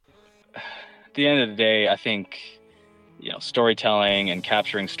at the end of the day, I think, storytelling and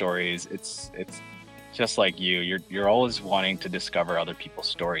capturing stories, it's just like you're always wanting to discover other people's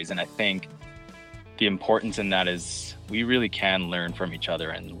stories. And I think the importance in that is we really can learn from each other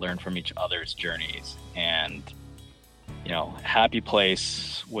and learn from each other's journeys. And, Happy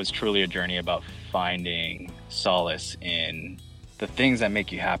Place was truly a journey about finding solace in the things that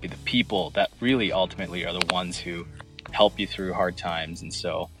make you happy, the people that really ultimately are the ones who help you through hard times. And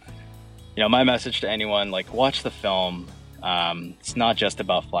so, my message to anyone, watch the film. It's not just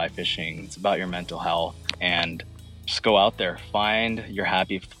about fly fishing, it's about your mental health, and just go out there, find your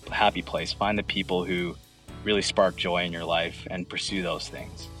happy place, find the people who really spark joy in your life and pursue those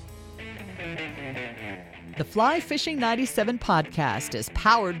things. The Fly Fishing 97 podcast is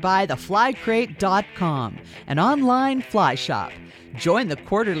powered by theflycrate.com, an online fly shop. Join the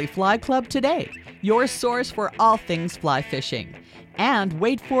Quarterly Fly Club today, your source for all things fly fishing. And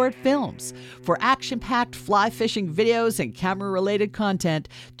Wait For It Films. For action-packed fly fishing videos and camera-related content,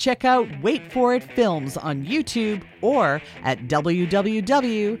 check out Wait For It Films on YouTube or at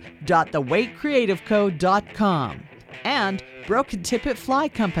www.thewaitcreativeco.com. And Broken Tippet Fly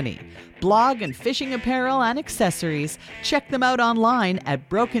Company. Blog and fishing apparel and accessories. Check them out online at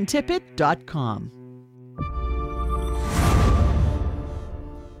brokentippet.com.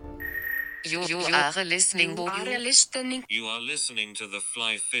 You are listening to the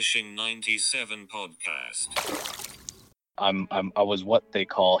Fly Fishing 97 podcast. I was what they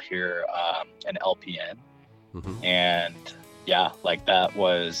call here an LPN. Mm-hmm. And that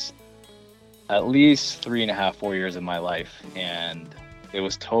was at least 3.5, 4 years of my life. And it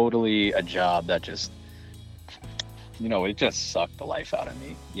was totally a job that just, it just sucked the life out of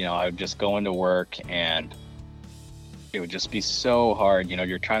me. I would just go into work and it would just be so hard.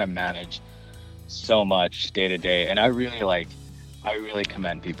 You're trying to manage so much day to day. And I really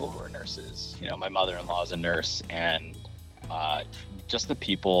commend people who are nurses. My mother-in-law is a nurse, and just the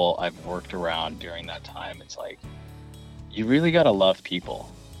people I've worked around during that time, it's like, you really got to love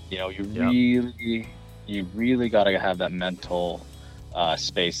people. You really got to have that mental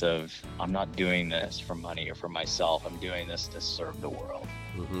space of, I'm not doing this for money or for myself. I'm doing this to serve the world.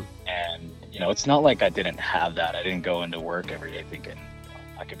 Mm-hmm. And, it's not like I didn't have that. I didn't go into work every day thinking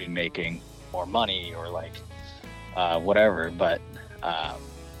I could be making more money or whatever, but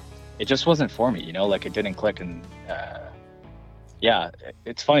it just wasn't for me, it didn't click. And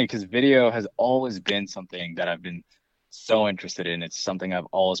it's funny because video has always been something that I've been so interested in. It's something I've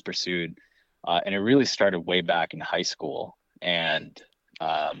always pursued, and it really started way back in high school. And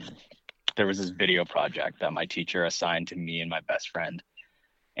there was this video project that my teacher assigned to me and my best friend,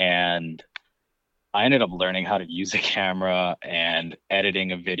 and I ended up learning how to use a camera and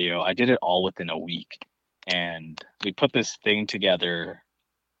editing a video. I did it all within a week, and we put this thing together.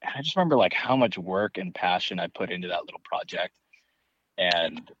 And I just remember how much work and passion I put into that little project,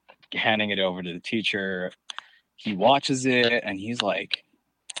 and handing it over to the teacher. He watches it and he's like,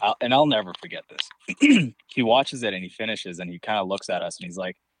 I'll never forget this. He watches it and he finishes and he kind of looks at us and he's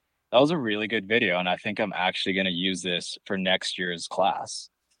like, that was a really good video. And I think I'm actually going to use this for next year's class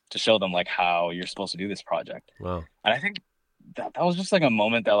to show them how you're supposed to do this project. Wow. And I think that was just a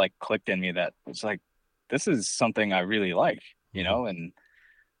moment that clicked in me, that it's this is something I really like, and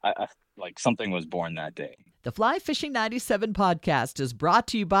I something was born that day. The Fly Fishing 97 podcast is brought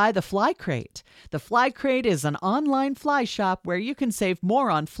to you by The Fly Crate. The Fly Crate is an online fly shop where you can save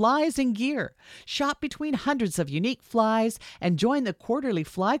more on flies and gear. Shop between hundreds of unique flies and join the Quarterly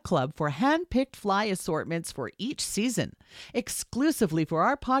Fly Club for hand-picked fly assortments for each season. Exclusively for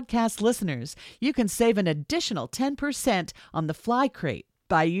our podcast listeners, you can save an additional 10% on The Fly Crate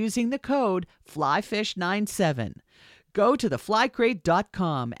by using the code FLYFISH97. Go to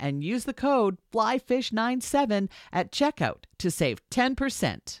theflycrate.com and use the code FLYFISH97 at checkout to save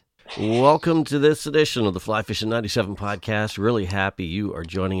 10%. Welcome to this edition of the Fly Fishing 97 podcast. Really happy you are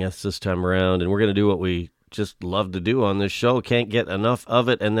joining us this time around, and we're going to do what we just love to do on this show. Can't get enough of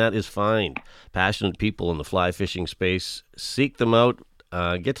it, and that is find passionate people in the fly fishing space, seek them out,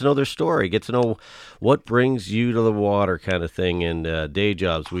 get to know their story, get to know what brings you to the water kind of thing, and day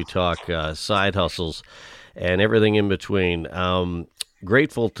jobs. We talk side hustles and everything in between.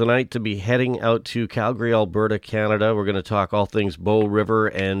 Grateful tonight to be heading out to Calgary, Alberta, Canada. We're going to talk all things Bow River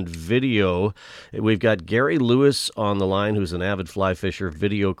and video. We've got Gary Lewis on the line, who's an avid fly fisher,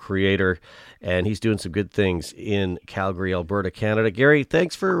 video creator, and he's doing some good things in Calgary, Alberta, Canada. Gary,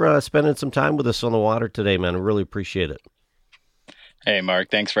 thanks for spending some time with us on the water today, man. I really appreciate it. Hey, Mark.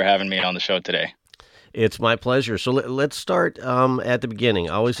 Thanks for having me on the show today. It's my pleasure. So let's start at the beginning.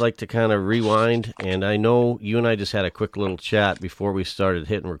 I always like to kind of rewind, and I know you and I just had a quick little chat before we started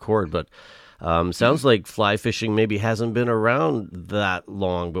hitting record, but sounds like fly fishing maybe hasn't been around that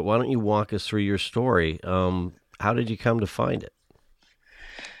long, but why don't you walk us through your story? How did you come to find it?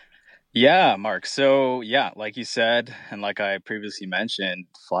 Yeah, Mark. So, yeah, like you said, and like I previously mentioned,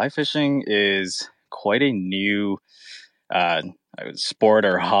 fly fishing is quite a new uh, sport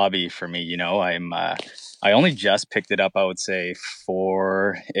or hobby for me. I only just picked it up, I would say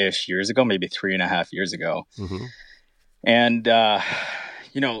 4-ish years ago, maybe 3.5 years ago. Mm-hmm. And,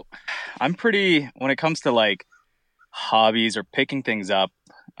 I'm pretty, when it comes to like hobbies or picking things up,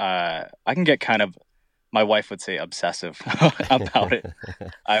 I can get kind of, my wife would say obsessive about it.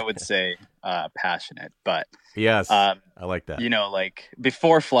 I would say passionate, but Yes, I like that. like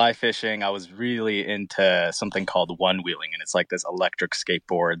before fly fishing, I was really into something called one wheeling, and it's like this electric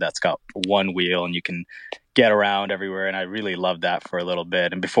skateboard that's got one wheel and you can get around everywhere. And I really loved that for a little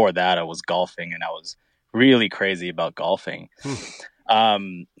bit. And before that, I was golfing, and I was really crazy about golfing.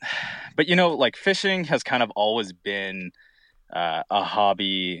 Um, but like fishing has kind of always been a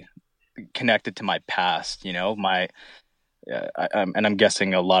hobby connected to my past. I'm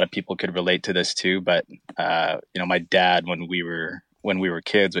guessing a lot of people could relate to this too. But my dad, when we were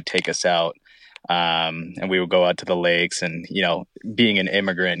kids, would take us out, and we would go out to the lakes. And being an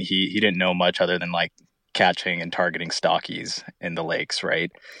immigrant, he didn't know much other than like catching and targeting stockies in the lakes,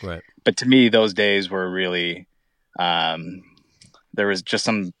 right? Right. But to me, those days were really there was just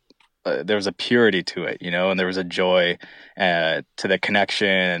there was a purity to it, and there was a joy to the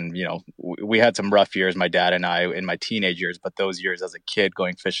connection. We had some rough years, my dad and I, in my teenage years, but those years as a kid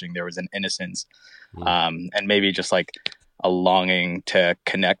going fishing, there was an innocence, and maybe just like a longing to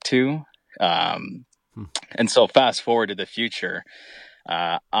connect to. And so fast forward to the future,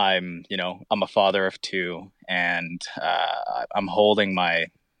 I'm a father of two, and I'm holding my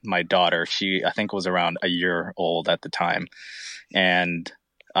daughter. She, I think, was around a year old at the time, and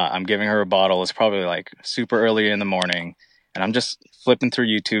I'm giving her a bottle. It's probably like super early in the morning, and I'm just flipping through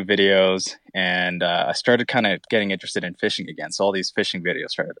YouTube videos, and I started kind of getting interested in fishing again. So all these fishing videos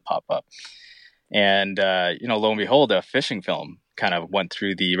started to pop up, and lo and behold, a fishing film kind of went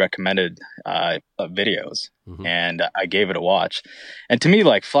through the recommended videos, and I gave it a watch. And to me,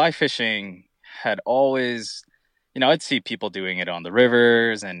 like fly fishing had always, I'd see people doing it on the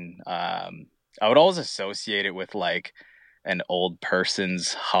rivers, and I would always associate it with like an old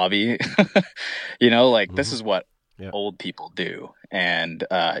person's hobby. This is what old people do. And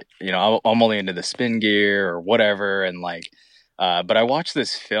I'm only into the spin gear or whatever, and but I watched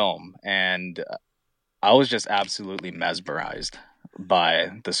this film, and I was just absolutely mesmerized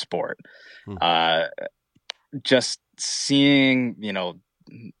by the sport. Just seeing,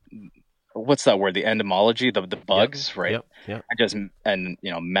 what's that word, the entomology, the bugs, right? And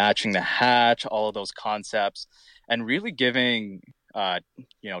matching the hatch, all of those concepts, and really giving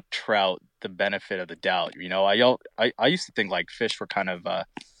trout the benefit of the doubt. I used to think like fish were kind of a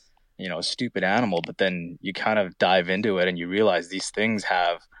stupid animal, but then you kind of dive into it and you realize these things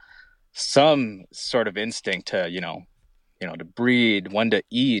have some sort of instinct to to breed, when to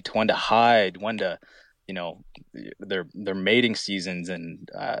eat, when to hide, when to their mating seasons,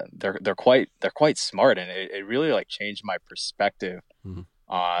 and they're quite smart, and it really like changed my perspective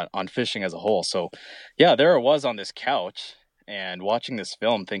on fishing as a whole. So yeah, there I was on this couch and watching this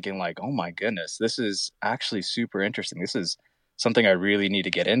film thinking like, oh my goodness, this is actually super interesting. This is something I really need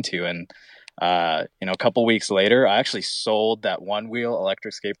to get into. And a couple weeks later, I actually sold that one wheel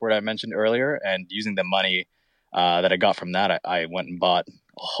electric skateboard I mentioned earlier, and using the money that I got from that, I went and bought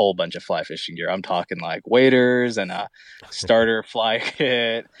a whole bunch of fly fishing gear. I'm talking like waders and a starter fly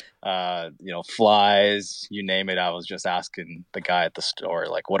kit, flies, you name it. I was just asking the guy at the store,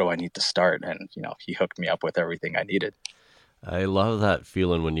 like, what do I need to start? And, he hooked me up with everything I needed. I love that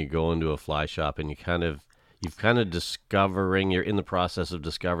feeling when you go into a fly shop and you're kind of discovering, you're in the process of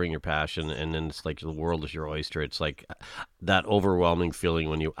discovering your passion, and then it's like the world is your oyster. It's like that overwhelming feeling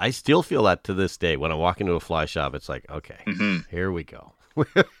when I still feel that to this day. When I walk into a fly shop, it's like, okay, here we go.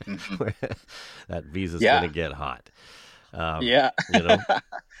 That visa's going to get hot.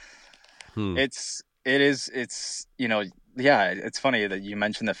 It's funny that you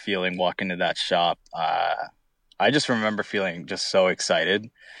mentioned the feeling walking into that shop. I just remember feeling just so excited.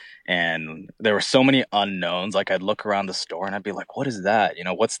 And there were so many unknowns. Like I'd look around the store and I'd be like, what is that?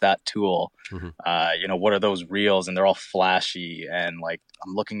 What's that tool? What are those reels? And they're all flashy. And like,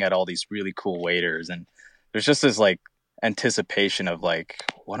 I'm looking at all these really cool waders, and there's just this like anticipation of like,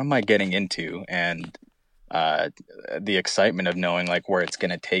 what am I getting into? And the excitement of knowing like where it's going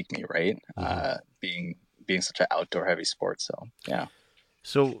to take me. Right. being such an outdoor heavy sport. So yeah.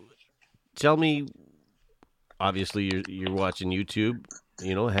 So tell me, obviously you're watching YouTube,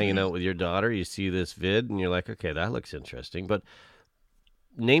 hanging out with your daughter. You see this vid and you're like, okay, that looks interesting. But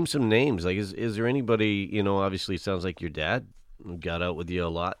name some names. Like, is there anybody, obviously it sounds like your dad got out with you a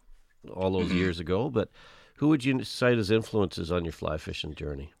lot all those years ago, but who would you cite as influences on your fly fishing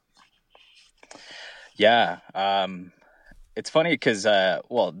journey? Yeah. It's funny because,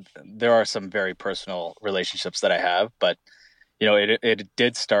 there are some very personal relationships that I have, but it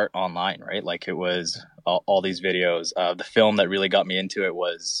did start online, right? Like it was all these videos. The film that really got me into it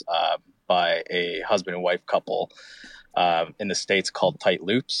was by a husband and wife couple in the States called Tight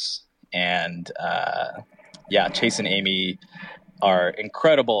Loops. And Chase and Amy are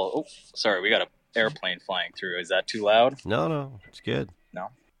incredible. Oh, sorry, we got an airplane flying through. Is that too loud? No, it's good. No.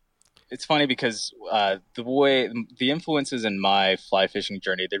 It's funny because the influences in my fly fishing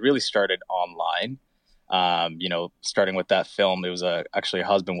journey, they really started online. Starting with that film, it was actually a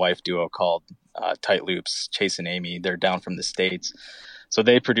husband-wife duo called Tight Loops, Chase and Amy. They're down from the States. So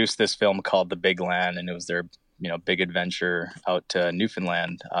they produced this film called The Big Land, and it was their, big adventure out to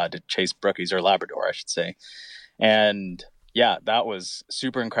Newfoundland to chase brookies, or Labrador, I should say. And yeah, that was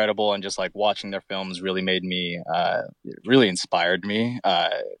super incredible. And just like watching their films really made me, really inspired me,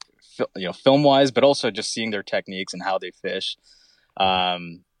 film-wise, but also just seeing their techniques and how they fish.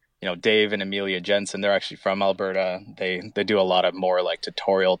 Dave and Amelia Jensen, they're actually from Alberta. They do a lot of more like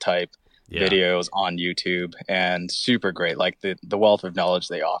tutorial type videos on YouTube, and super great. Like the wealth of knowledge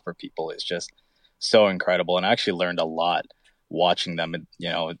they offer people is just so incredible. And I actually learned a lot watching them. And,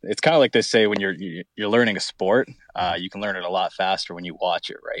 it's kind of like they say, when you're learning a sport, you can learn it a lot faster when you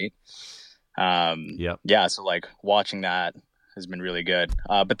watch it, right? So like watching that has been really good.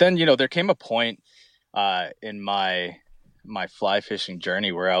 But then, there came a point in my fly fishing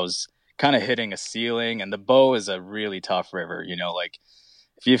journey where I was kind of hitting a ceiling, and the Bow is a really tough river. Like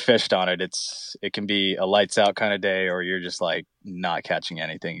if you fished on it, it can be a lights out kind of day, or you're just like not catching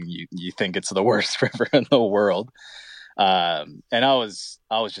anything. You think it's the worst river in the world. And I was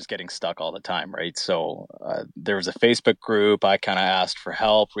just getting stuck all the time. Right. So, there was a Facebook group. I kind of asked for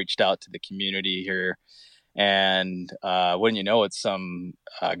help, reached out to the community here. And, when it's some,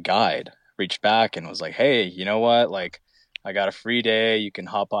 guide reached back and was like, hey, you know what? Like, I got a free day. You can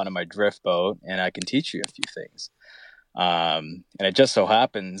hop onto my drift boat and I can teach you a few things. And it just so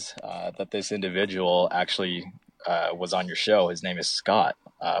happens that this individual actually was on your show. His name is Scott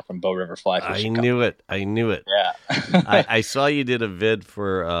from Bow River Fly Fishing Company. I knew it. Yeah. I saw you did a vid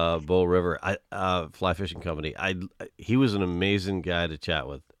for Bow River Fly Fishing Company. He was an amazing guy to chat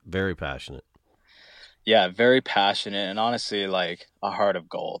with. Very passionate. Yeah, very passionate, and honestly, like a heart of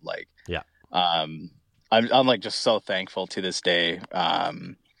gold. Like, yeah. I'm like just so thankful to this day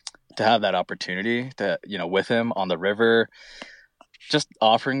to have that opportunity to, with him on the river, just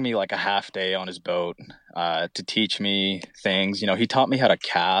offering me like a half day on his boat to teach me things. He taught me how to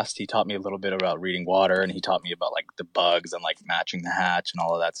cast. He taught me a little bit about reading water, and he taught me about like the bugs and like matching the hatch and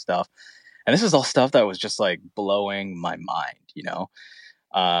all of that stuff. And this is all stuff that was just like blowing my mind,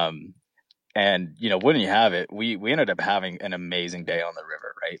 and wouldn't you have it, we ended up having an amazing day on the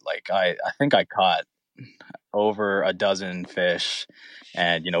river, right? Like I think I caught over a dozen fish,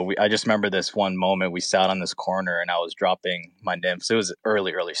 and I just remember this one moment. We sat on this corner and I was dropping my nymphs. It was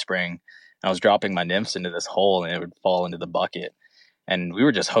early spring, and I was dropping my nymphs into this hole, and it would fall into the bucket, and we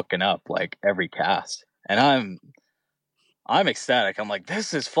were just hooking up like every cast. And I'm ecstatic. I'm like,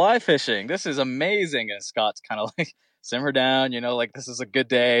 this is fly fishing, this is amazing. And Scott's kind of like, simmer down, like this is a good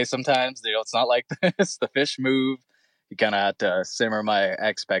day. Sometimes it's not like this. The fish move. You kind of had to simmer my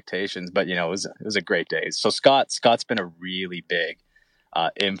expectations, but it was a great day. So Scott's been a really big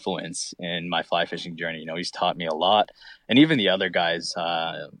influence in my fly fishing journey. He's taught me a lot, and even the other guys,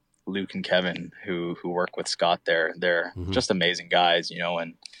 Luke and Kevin, who work with Scott there, they're just amazing guys.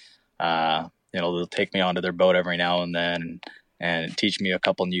 And they'll take me onto their boat every now and then and teach me a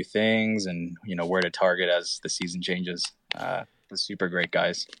couple new things, and where to target as the season changes. The super great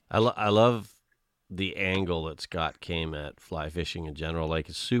guys. I love the angle that Scott came at fly fishing in general. Like,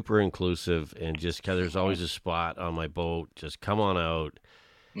 it's super inclusive, and just because there's always a spot on my boat, just come on out.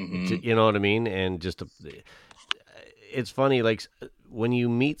 You know what I mean? And just it's funny, like when you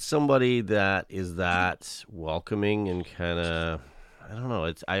meet somebody that is that welcoming and kind of, I don't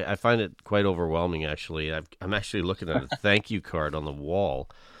know, I find it quite overwhelming, actually. I'm actually looking at a thank you card on the wall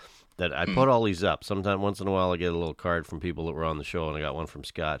that I put all these up. Once in a while I get a little card from people that were on the show, and I got one from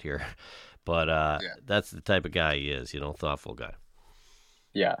Scott here. But that's the type of guy he is, thoughtful guy.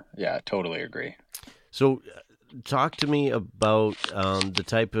 Yeah, totally agree. So talk to me about the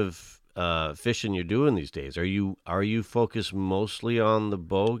type of fishing you're doing these days? Are you focused mostly on the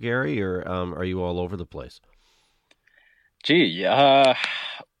bow, Gary, or are you all over the place? Gee,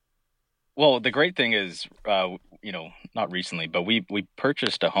 well, the great thing is, not recently, but we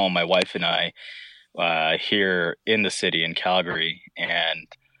purchased a home, my wife and I, here in the city in Calgary, and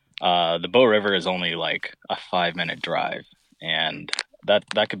the Bow River is only like a 5-minute drive, and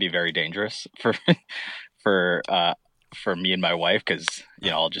that could be very dangerous for for me and my wife, because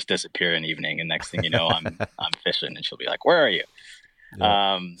I'll just disappear in the evening, and next thing you know, I'm fishing, and she'll be like, "Where are you?"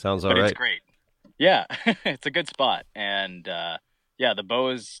 Yeah, sounds all but right. It's great. Yeah, it's a good spot, and yeah, the bow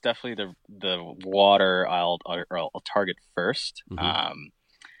is definitely the water I'll target first.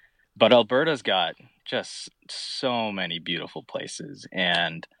 But Alberta's got just so many beautiful places,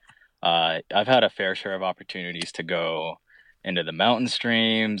 and I've had a fair share of opportunities to go into the mountain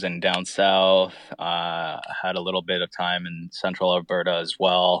streams and down south. Had a little bit of time in central Alberta as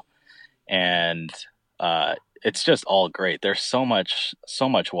well, and it's just all great. There's so much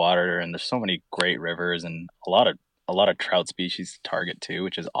water, and there's so many great rivers, and a lot of trout species to target too,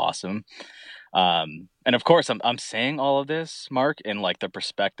 which is awesome. And of course, I'm saying all of this, Mark, in like the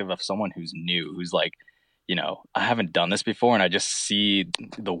perspective of someone who's new, who's like, I haven't done this before, and I just see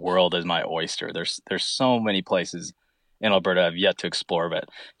the world as my oyster. There's so many places in Alberta I've yet to explore, but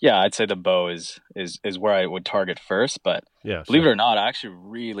yeah, I'd say the bow is where I would target first. But yeah, believe it or not, I actually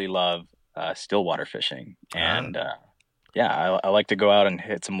really love stillwater fishing, and yeah, I like to go out and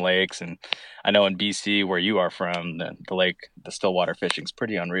hit some lakes. And I know in BC, where you are from, the lake, the stillwater fishing is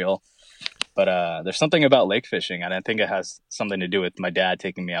pretty unreal. But there's something about lake fishing, and I think it has something to do with my dad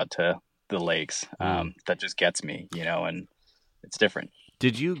taking me out to the lakes that just gets me, and it's different.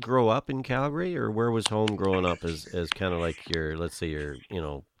 Did you grow up in Calgary, or where was home growing up as kind of like let's say your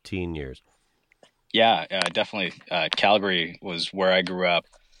teen years? Yeah, definitely. Calgary was where I grew up,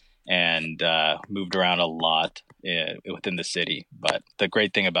 and moved around a lot within the city. But the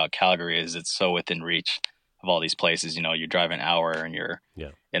great thing about Calgary is it's so within reach of all these places. You drive an hour and you're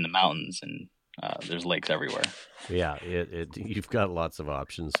in the mountains, and there's lakes everywhere. Yeah, you've got lots of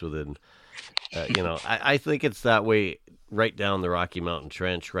options within. I think it's that way right down the Rocky Mountain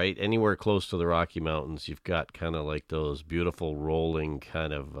Trench, right? Anywhere close to the Rocky Mountains, you've got kind of like those beautiful rolling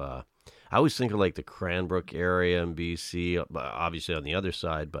kind of. I always think of like the Cranbrook area in BC, obviously on the other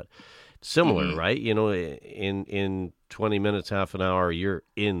side, but similar, right? In 20 minutes, half an hour, you're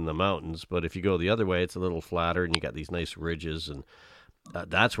in the mountains. But if you go the other way, it's a little flatter, and you got these nice ridges, and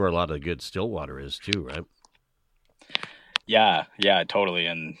that's where a lot of the good stillwater is too, right? Yeah, totally.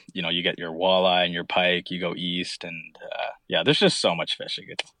 And you get your walleye and your pike. You go east, and yeah, there's just so much fishing.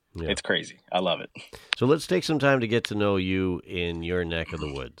 It's crazy. I love it. So let's take some time to get to know you in your neck of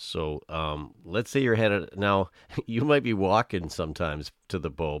the woods. So let's say you're headed now. You might be walking sometimes to the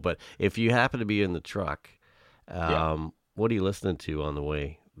bow, but if you happen to be in the truck, what are you listening to on the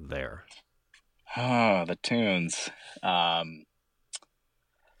way there? Oh, the tunes.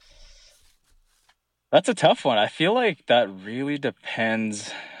 That's a tough one. I feel like that really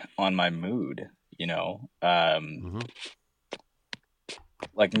depends on my mood,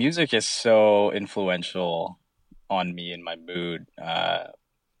 Like music is so influential on me and my mood,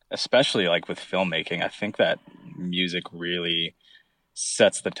 especially like with filmmaking. I think that music really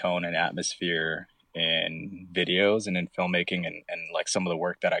sets the tone and atmosphere in videos and in filmmaking, and like some of the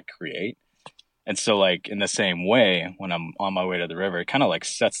work that I create. And so like in the same way, when I'm on my way to the river, it kind of like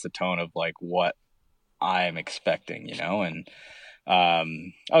sets the tone of like what I'm expecting, and I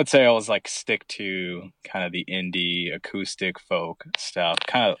would say I always like stick to kind of the indie acoustic folk stuff,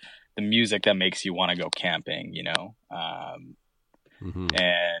 kind of the music that makes you want to go camping,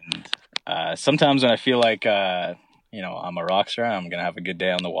 and sometimes when I feel like I'm a rock star and I'm gonna have a good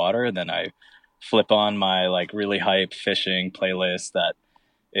day on the water, then I flip on my like really hype fishing playlist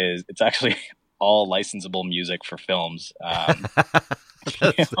it's actually all licensable music for films.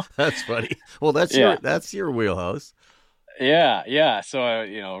 That's funny. Well, that's your wheelhouse. Yeah. So I,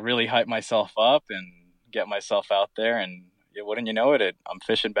 really hype myself up and get myself out there, and wouldn't you know it, I'm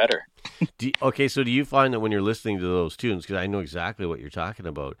fishing better. So do you find that when you're listening to those tunes, because I know exactly what you're talking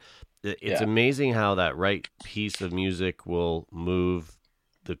about, it's amazing how that right piece of music will move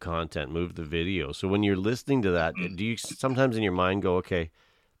the content, move the video. So when you're listening to that, do you sometimes in your mind go, okay,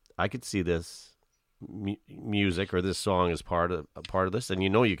 I could see this music or this song as part of this, and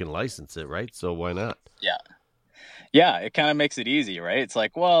you can license it, right? So why not? Yeah, it kind of makes it easy, right? It's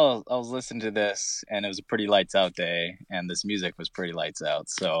like, well, I was listening to this and it was a pretty lights out day, and this music was pretty lights out,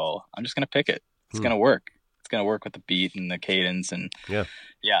 so I'm just gonna pick it. It's gonna work. It's gonna work with the beat and the cadence, and yeah.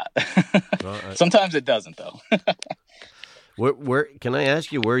 Well, sometimes it doesn't though. Where can I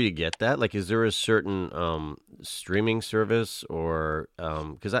ask you where you get that? Like, is there a certain streaming service, or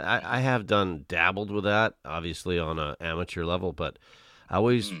because I have dabbled with that, obviously on an amateur level, but I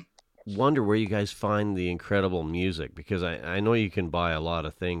always wonder where you guys find the incredible music, because I know you can buy a lot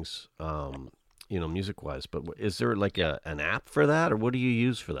of things, music wise, but is there like an app for that, or what do you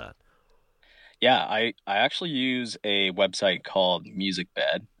use for that? Yeah, I actually use a website called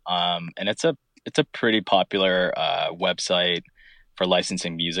MusicBed, and it's a pretty popular website for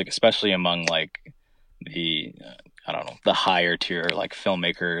licensing music, especially among like the I don't know, the higher tier like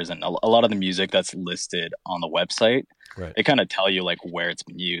filmmakers, and a lot of the music that's listed on the website. Right. They kind of tell you like where it's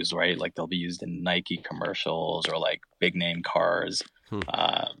been used, right? Like they'll be used in Nike commercials or like big name cars.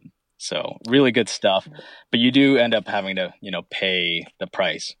 So really good stuff, but you do end up having to, pay the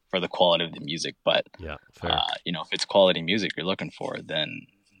price for the quality of the music. But Yeah, fair. if it's quality music you're looking for, then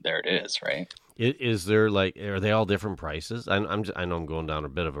there it is, right? Is there like, are they all different prices? I know I'm going down a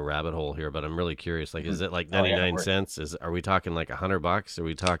bit of a rabbit hole here, but I'm really curious. Like, is it like 99 cents? Are we talking like $100? Are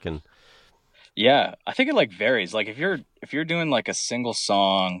we talking? Yeah, I think it like varies. Like if you're doing like a single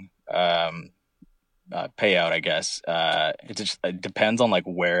song payout, I guess it depends on like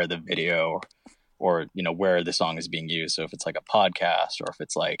where the video or where the song is being used. So if it's like a podcast, or if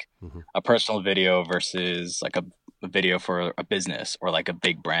it's like a personal video versus like a video for a business or like a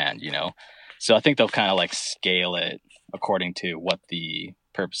big brand, so I think they'll kind of like scale it according to what the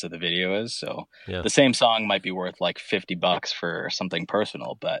purpose of the video is. So Yeah. the same song might be worth like $50 for something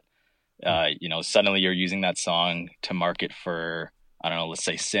personal, but suddenly you're using that song to market for, I don't know, let's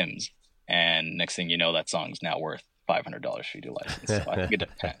say Sims, and next thing you know, that song's now worth $500 for you to license. So I think it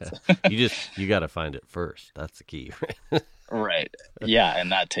depends. you got to find it first. That's the key. Right. Yeah,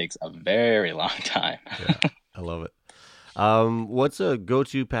 and that takes a very long time. Yeah, I love it. What's a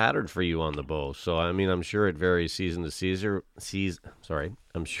go-to pattern for you on the bow? So, I mean, I'm sure it varies season to season.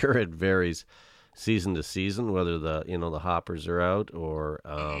 I'm sure it varies season to season, whether the hoppers are out, or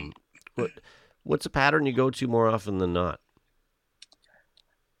what's a pattern you go to more often than not?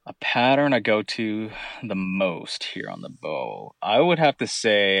 A pattern I go to the most here on the bow, I would have to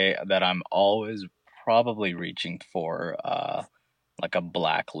say that I'm always probably reaching for like a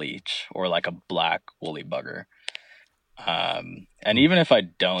black leech or like a black woolly bugger. And even if I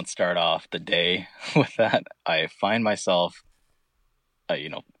don't start off the day with that, I find myself,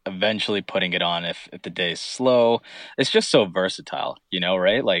 eventually putting it on if the day is slow. It's just so versatile,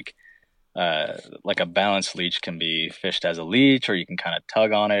 right? Like a balanced leech can be fished as a leech, or you can kind of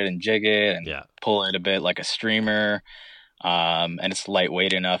tug on it and jig it and pull it a bit like a streamer. And it's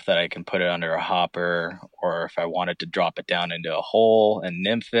lightweight enough that I can put it under a hopper, or if I wanted to drop it down into a hole and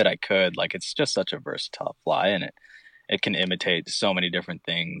nymph it, I could. Like, it's just such a versatile fly, and it can imitate so many different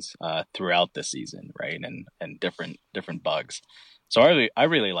things throughout the season, right? And different bugs. So I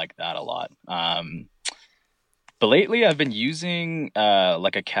really like that a lot. But lately I've been using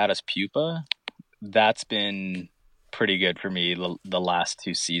like a caddis pupa. That's been pretty good for me the last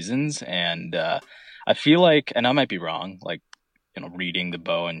 2 seasons, and I feel like, and I might be wrong, like reading the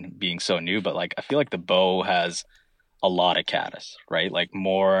bow and being so new, but like I feel like the bow has a lot of caddis, right? Like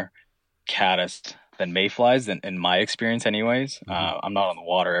more caddis than mayflies, in my experience, anyways. I'm not on the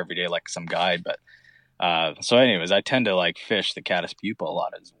water every day like some guy, but so anyways, I tend to like fish the caddis pupa a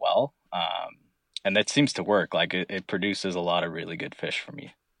lot as well. And that seems to work. Like it produces a lot of really good fish for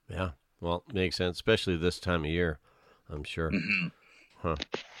me. Yeah, well, makes sense, especially this time of year, I'm sure. Huh.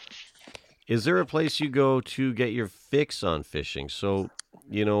 Is there a place you go to get your fix on fishing? So,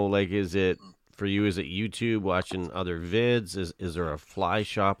 like, is it for you? Is it YouTube, watching other vids? Is there a fly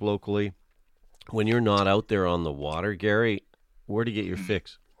shop locally? When you're not out there on the water, Gary, where do you get your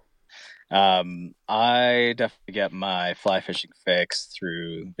fix? I definitely get my fly fishing fix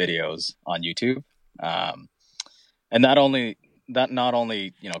through videos on YouTube. And that not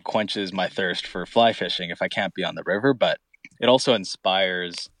only, quenches my thirst for fly fishing if I can't be on the river, but it also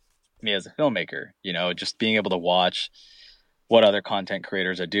inspires me as a filmmaker, just being able to watch what other content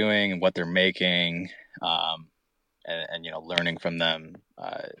creators are doing and what they're making, and learning from them.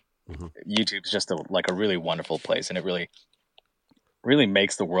 YouTube's just like a really wonderful place, and it really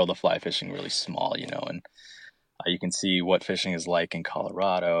makes the world of fly fishing really small, and you can see what fishing is like in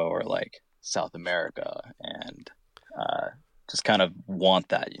Colorado or like South America, and just kind of want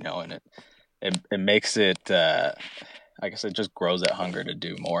that, and it makes it, I guess it just grows that hunger to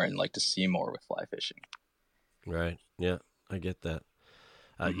do more and like to see more with fly fishing. Right. Yeah, I get that.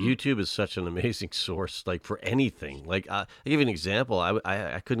 YouTube is such an amazing source, like for anything. Like I'll give you an example.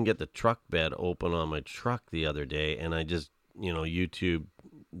 I couldn't get the truck bed open on my truck the other day, and I just YouTube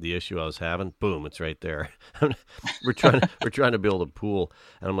the issue I was having. Boom, it's right there. we're trying to build a pool,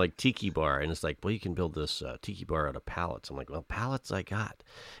 and I'm like, tiki bar, and it's like, well, you can build this tiki bar out of pallets. I'm like, well, pallets I got.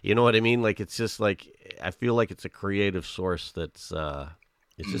 You know what I mean? Like, it's just like, I feel like it's a creative source that's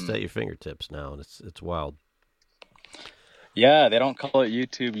it's just at your fingertips now, and it's wild. Yeah, they don't call it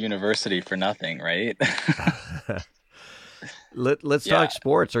YouTube University for nothing, right? Let's Yeah. talk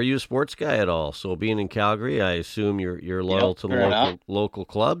sports. Are you a sports guy at all? So being in Calgary, I assume you're loyal Yep, to the fair enough. local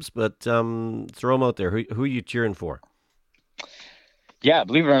clubs, but throw them out there. Who are you cheering for? Yeah,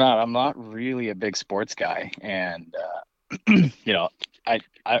 believe it or not, I'm not really a big sports guy, and you know, I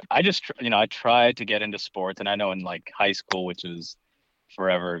just I tried to get into sports, and I know in like high school, which was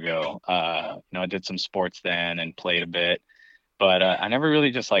forever ago, I did some sports then and played a bit, but I never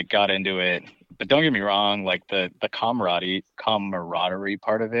really just like got into it. But don't get me wrong, like the camaraderie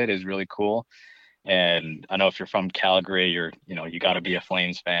part of it is really cool. And I know if you're from Calgary, you got to be a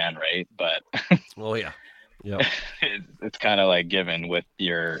Flames fan, right? But Oh yeah, yep. it's kind of like given with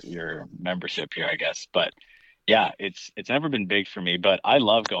your membership here, I guess. But yeah, it's never been big for me, but I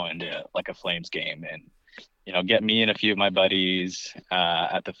love going to like a Flames game and get me and a few of my buddies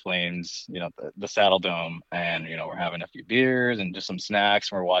at the Flames, the Saddle Dome, and we're having a few beers and just some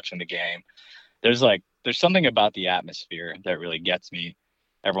snacks and we're watching the game. There's something about the atmosphere that really gets me.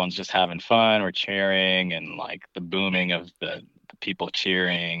 Everyone's just having fun, we're cheering, and like the booming of the people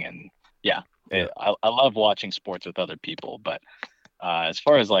cheering, and yeah, Yeah. I love watching sports with other people, but as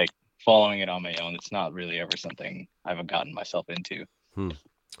far as like following it on my own, it's not really ever something I haven't gotten myself into.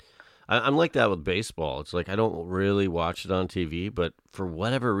 I'm like that with baseball. It's like I don't really watch it on TV, but for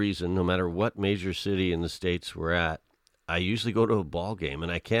whatever reason, no matter what major city in the States we're at, I usually go to a ball game,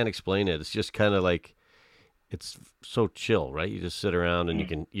 and I can't explain it. It's just kind of like it's so chill, right? You just sit around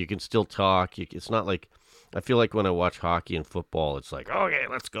and you can still talk. It's not like I feel like when I watch hockey and football, it's like, okay,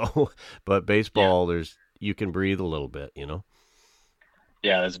 let's go. But baseball, you can breathe a little bit,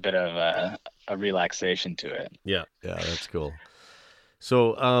 Yeah, there's a bit of a relaxation to it. Yeah, that's cool.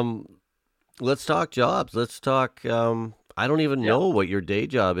 So, let's talk jobs. Let's talk. I don't even know what your day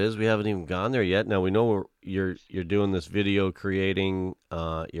job is. We haven't even gone there yet. Now we know you're doing this video creating.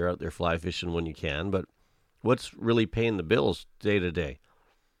 You're out there fly fishing when you can, but what's really paying the bills day to day?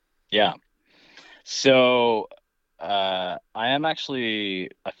 Yeah. So I am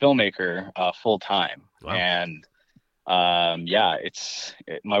actually a filmmaker full time, Wow. and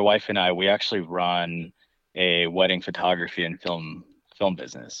my wife and I, we actually run a wedding photography and film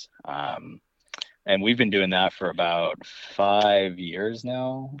business. And we've been doing that for about 5 years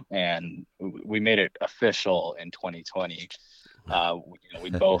now, and we made it official in 2020.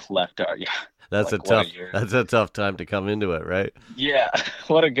 We both left our That's like what a year. that's a tough time to come into it, right? Yeah,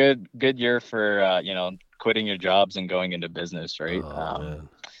 what a good year for quitting your jobs and going into business, right? Oh man.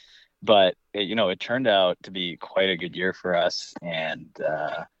 But it turned out to be quite a good year for us, and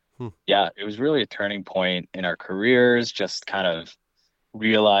yeah, it was really a turning point in our careers. Just kind of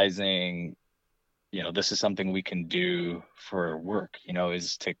realizing, this is something we can do for work.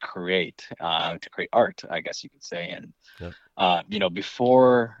 Is to create art, I guess you could say. And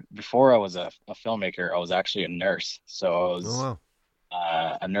before I was a filmmaker, I was actually a nurse. So I was Oh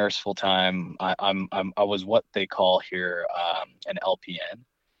wow. a nurse full time. I was what they call here an LPN.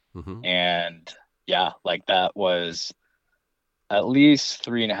 Mm-hmm. And yeah, like that was at least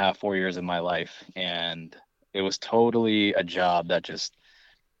 3.5, 4 years of my life. And it was totally a job that just,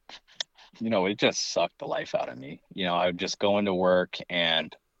 it just sucked the life out of me. I would just go into work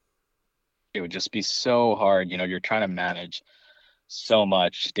and it would just be so hard. You're trying to manage so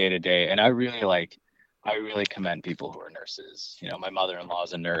much day to day. And I really commend people who are nurses. My mother-in-law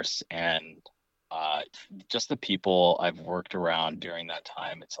is a nurse, and just the people I've worked around during that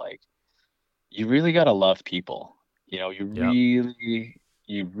time, it's like, you really got to love people. You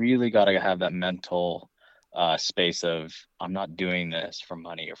really got to have that mental space of, I'm not doing this for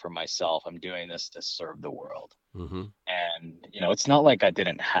money or for myself. I'm doing this to serve the world. Mm-hmm. And, it's not like I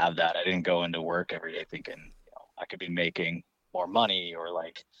didn't have that. I didn't go into work every day thinking, I could be making more money or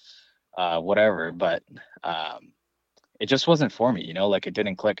like whatever, but it just wasn't for me, like it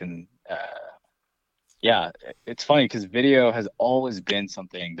didn't click. And yeah, it's funny because video has always been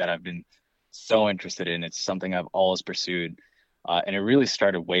something that I've been so interested in. It's something I've always pursued. And it really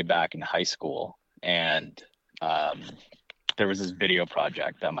started way back in high school. And there was this video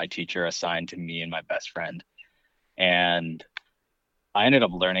project that my teacher assigned to me and my best friend. And I ended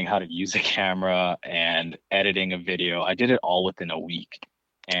up learning how to use a camera and editing a video. I did it all within a week.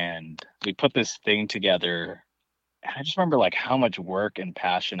 And we put this thing together. And I just remember like how much work and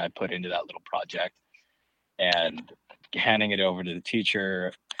passion I put into that little project. And handing it over to the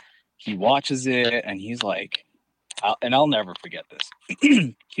teacher. He watches it and he's like, I'll never forget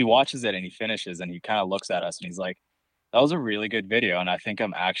this. He watches it and he finishes and he kind of looks at us and he's like, that was a really good video. And I think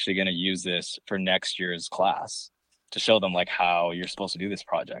I'm actually going to use this for next year's class to show them like how you're supposed to do this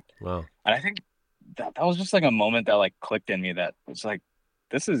project. Wow. And I think that was just like a moment that like clicked in me that was like,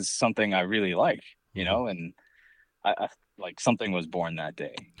 this is something I really like, you know, and I like something was born that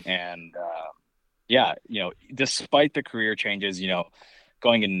day. And yeah, you know, despite the career changes, you know,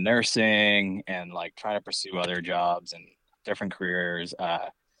 going into nursing and like trying to pursue other jobs and different careers,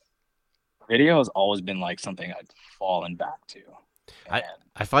 video has always been like something I'd fallen back to. And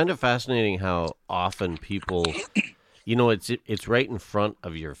I find it fascinating how often people, you know, it's right in front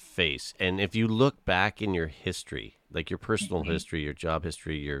of your face. And if you look back in your history, like your personal history, your job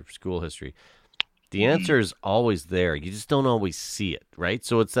history, your school history, the answer is always there. You just don't always see it, right?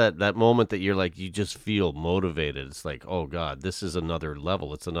 So it's that moment that you're like, you just feel motivated. It's like, oh God, this is another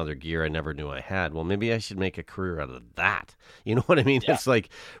level. It's another gear I never knew I had. Well, maybe I should make a career out of that. You know what I mean? Yeah. It's like,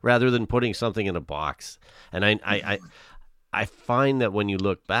 rather than putting something in a box. And I find that when you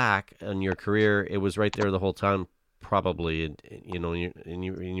look back on your career, it was right there the whole time, probably. And you know, and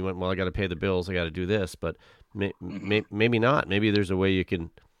you went, well, I got to pay the bills. I got to do this, but maybe not. Maybe there's a way you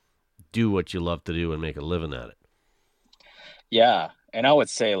can do what you love to do and make a living at it. Yeah. And I would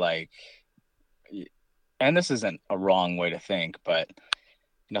say like, and this isn't a wrong way to think, but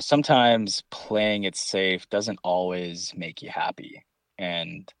you know, sometimes playing it safe doesn't always make you happy.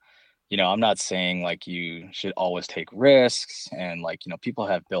 And, you know, I'm not saying like you should always take risks and like, you know, people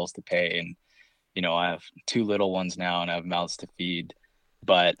have bills to pay and, you know, I have 2 little ones now and I have mouths to feed,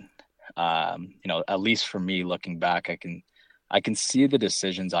 but, you know, at least for me looking back, I can see the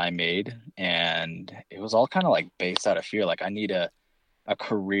decisions I made and it was all kind of like based out of fear. Like I need a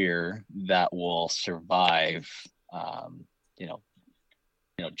career that will survive, you know,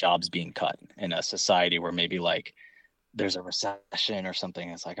 jobs being cut in a society where maybe like there's a recession or something.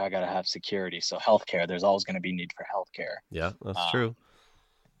 It's like, I got to have security. So healthcare, there's always going to be need for healthcare. Yeah, that's true.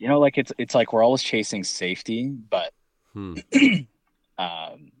 You know, like it's like, we're always chasing safety, but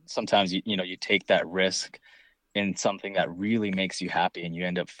sometimes you take that risk in something that really makes you happy and you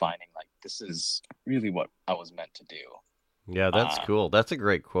end up finding like this is really what I was meant to do. Yeah, that's cool. That's a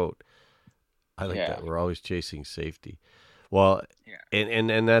great quote. I like that. We're always chasing safety. Well,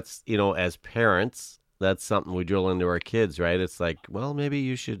 and that's, you know, as parents, that's something we drill into our kids, right? It's like, well, maybe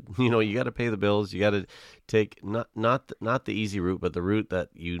you should, you know, you got to pay the bills. You got to take not the easy route, but the route that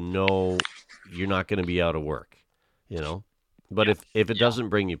you know you're not going to be out of work, you know. But if it doesn't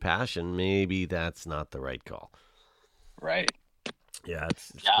bring you passion, maybe that's not the right call. Right. Yeah.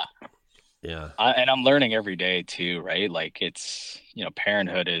 Yeah. And I'm learning every day too, right? Like it's, you know,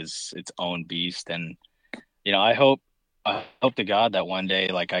 parenthood is its own beast. And, you know, I hope to God that one day,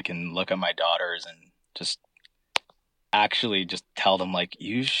 like I can look at my daughters and just actually just tell them like,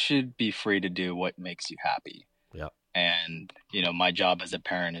 you should be free to do what makes you happy. Yeah. And, you know, my job as a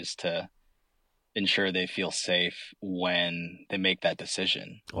parent is to ensure they feel safe when they make that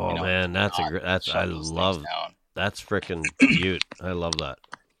decision. Oh, you know, man, that's freaking cute. I love that.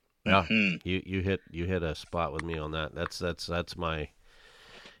 Yeah. You hit a spot with me on that. That's my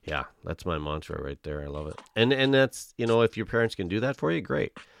mantra right there. I love it. And that's, you know, if your parents can do that for you,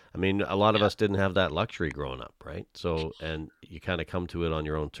 great. I mean, a lot of us didn't have that luxury growing up, right? So, and you kind of come to it on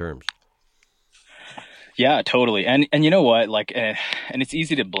your own terms. Yeah, totally. And you know what, like, and it's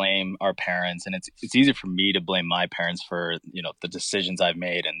easy to blame our parents, and it's easy for me to blame my parents for, you know, the decisions I've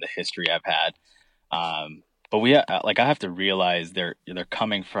made and the history I've had. But I have to realize they're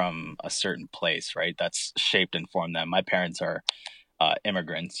coming from a certain place, right? That's shaped and formed them. My parents are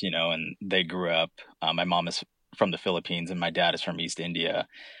immigrants, you know, and they grew up. My mom is from the Philippines and my dad is from East India,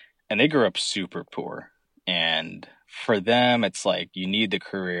 and they grew up super poor. And for them, it's like you need the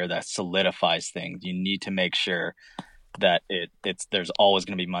career that solidifies things. You need to make sure that there's always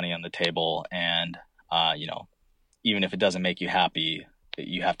going to be money on the table, and you know, even if it doesn't make you happy,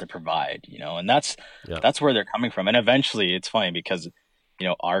 you have to provide. You know, and that's where they're coming from. And eventually, it's funny because, you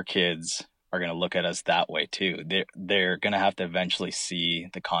know, our kids are going to look at us that way too. They're going to have to eventually see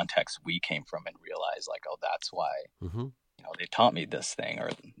the context we came from and realize like, oh, that's why. Mm-hmm. You know, they taught me this thing, or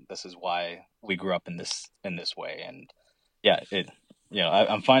this is why we grew up in this way. And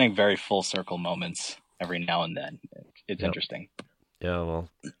I'm finding very full circle moments every now and then. It's interesting. Yeah. Well,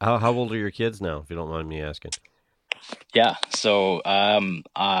 how old are your kids now, if you don't mind me asking? Yeah. So,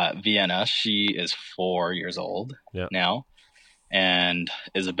 Vienna, she is 4 years old now, and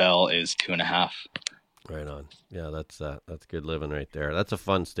Isabel is 2.5. Right on. Yeah, that's good living right there. That's a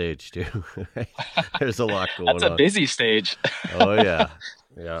fun stage too. There's a lot going That's a on. busy stage. Oh yeah,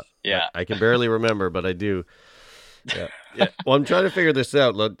 yeah. Yeah. I can barely remember, but I do. Yeah, yeah. Well, I'm trying to figure this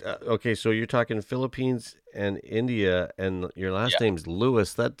out. Look, okay, so you're talking Philippines and India, and your last Yeah. name's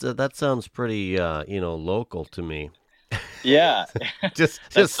Lewis. That sounds pretty, local to me. Yeah. Just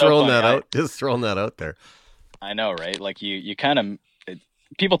That's so throwing funny. that out. Just throwing that out there. I know, right? Like you kind of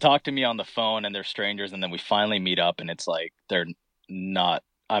people talk to me on the phone and they're strangers, and then we finally meet up, and it's like they're not.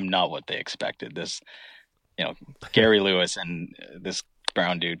 I'm not what they expected. This, Gary Lewis and this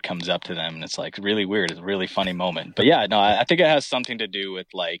brown dude comes up to them, and it's like really weird. It's a really funny moment. But yeah, no, I think it has something to do with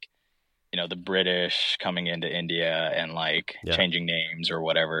like the British coming into India and like changing names or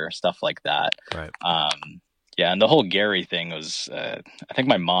whatever stuff like that. Right. Yeah, and the whole Gary thing was. I think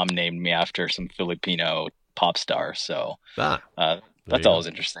my mom named me after some Filipino pop star, so that's always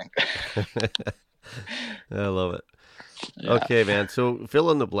interesting. I love it. Yeah. Okay, man. So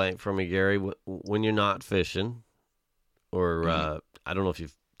fill in the blank for me, Gary. When you're not fishing, or I don't know if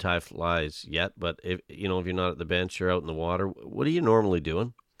you've tie flies yet, but if you're not at the bench or out in the water, what are you normally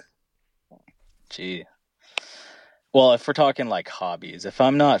doing? Gee. Well, if we're talking like hobbies, if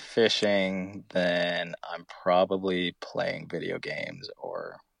I'm not fishing, then I'm probably playing video games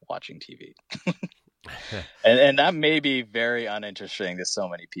or watching TV. And that may be very uninteresting to so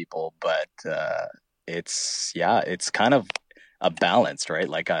many people, but it's kind of a balance, right?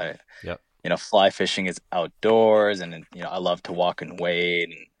 Like fly fishing is outdoors, and I love to walk and wade,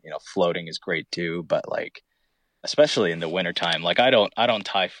 and floating is great too. But like, especially in the wintertime, like I don't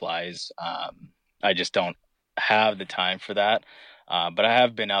tie flies. I just don't have the time for that. But I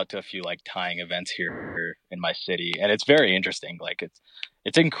have been out to a few like tying events here in my city, and it's very interesting. Like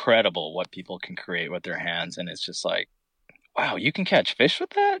it's incredible what people can create with their hands, and it's just like, wow, you can catch fish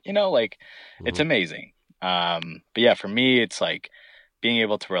with that? It's amazing. But yeah, for me, it's like being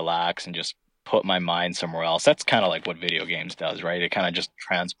able to relax and just put my mind somewhere else. That's kind of like what video games does, right? It kind of just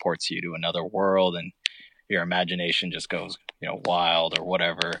transports you to another world, and your imagination just goes, wild or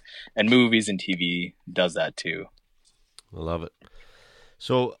whatever. And movies and TV does that too. I love it.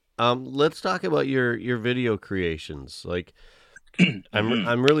 So, let's talk about your video creations. Like,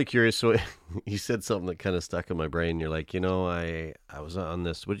 I'm really curious. So, you said something that kind of stuck in my brain. You're like, I was on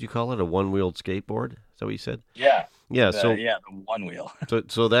this. What did you call it? A one-wheeled skateboard? Is that what you said? Yeah. Yeah. The one wheel.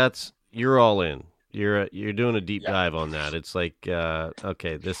 so that's you're all in. You're doing a deep dive on that. It's like,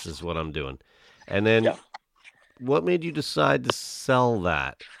 okay, this is what I'm doing. And then, what made you decide to sell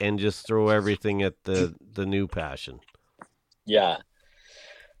that and just throw everything at the new passion? Yeah.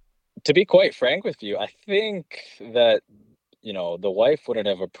 To be quite frank with you, I think that, the wife wouldn't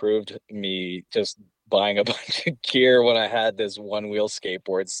have approved me just buying a bunch of gear when I had this one-wheel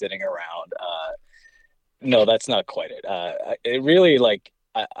skateboard sitting around. No, that's not quite it. It really, like,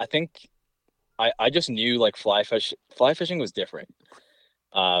 I think I just knew, like, fly fishing was different.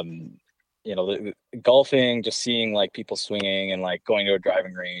 The golfing, just seeing, like, people swinging and, like, going to a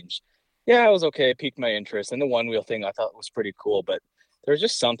driving range. Yeah, it was okay. It piqued my interest. And the one-wheel thing I thought was pretty cool. But there was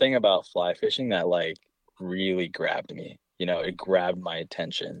just something about fly fishing that, like, really grabbed me. It grabbed my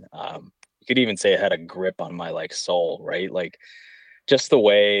attention. You could even say it had a grip on my, like, soul, right? Like, just the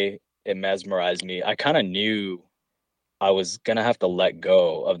way it mesmerized me. I kind of knew I was going to have to let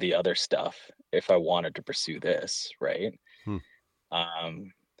go of the other stuff if I wanted to pursue this, right?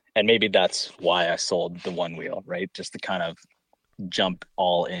 And maybe that's why I sold the one wheel, right? Just to kind of jump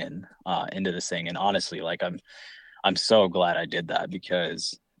all into this thing. And honestly, like I'm so glad I did that,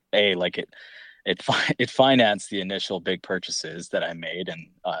 because like it financed the initial big purchases that I made. And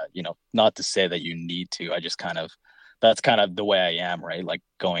not to say that you need to, I just that's kind of the way I am, right? Like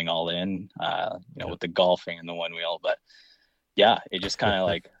going all in, with the golfing and the one wheel. But yeah, it just kind of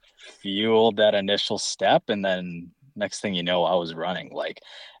like fueled that initial step. And then next thing you know, I was running, like,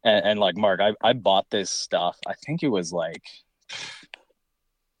 and like, Mark, I bought this stuff. I think it was like,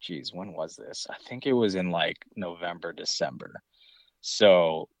 geez, when was this? I think it was in like November, December.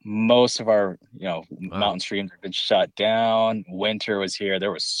 So most of our, mountain streams have been shut down. Winter was here.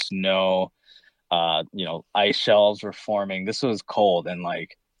 There was snow. Ice shelves were forming. This was cold. And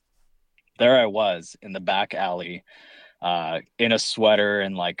like, there I was in the back alley, in a sweater,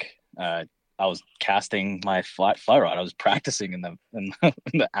 and like, I was casting my fly rod. I was practicing in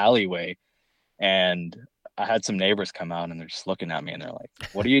the alleyway, and I had some neighbors come out, and they're just looking at me, and they're like,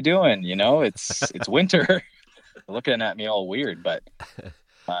 "What are you doing? It's winter." They're looking at me all weird, but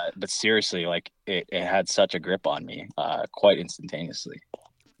seriously, like it had such a grip on me, quite instantaneously.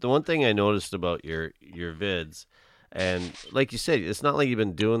 The one thing I noticed about your vids, And like you said, it's not like you've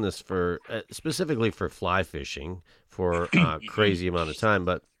been doing this for specifically for fly fishing for a crazy amount of time,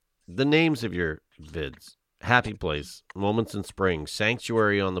 but the names of your vids, Happy Place, Moments in Spring,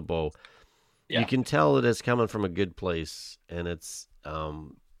 Sanctuary on the Bow, you can tell that it's coming from a good place. And it's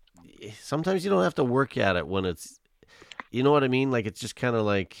sometimes you don't have to work at it when it's, you know what I mean? Like it's just kind of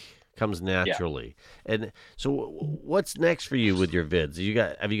like comes naturally. And so what's next for you with your vids?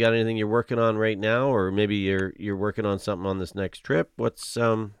 Have you got anything you're working on right now, or maybe you're working on something on this next trip? What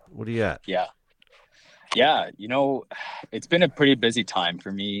are you at? Yeah, it's been a pretty busy time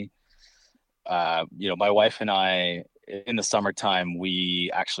for me. My wife and I in the summertime, we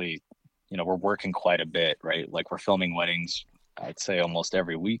actually, we're working quite a bit, right? Like we're filming weddings, I'd say almost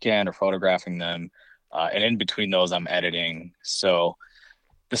every weekend, or photographing them. And in between those, I'm editing. So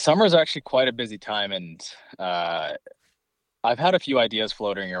the summer is actually quite a busy time, and I've had a few ideas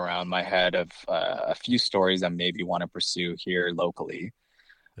floating around my head of a few stories I maybe want to pursue here locally.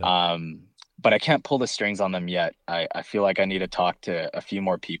 Yeah. But I can't pull the strings on them yet. I feel like I need to talk to a few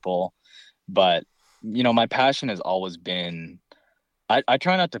more people. But, my passion has always been, I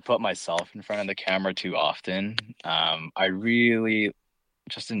try not to put myself in front of the camera too often. I really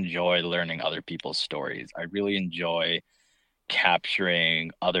just enjoy learning other people's stories. I really enjoy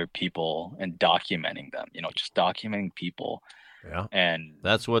capturing other people and documenting them, just documenting people. Yeah. And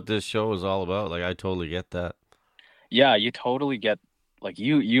that's what this show is all about. Like, I totally get that. Yeah, you totally get, like,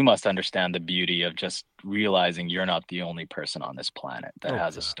 you must understand the beauty of just realizing you're not the only person on this planet that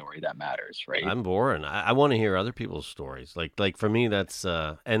has a story that matters, right? I'm boring. I want to hear other people's stories. Like for me, that's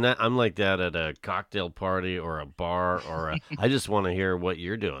I'm like that at a cocktail party or a bar or I just want to hear what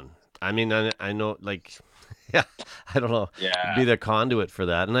you're doing. I mean, I know, like, yeah, I don't know, be the conduit for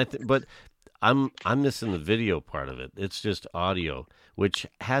that. And but I'm missing the video part of it. It's just audio, which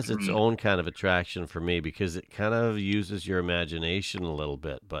has its own kind of attraction for me because it kind of uses your imagination a little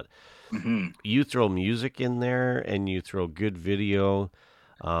bit. But you throw music in there and you throw good video.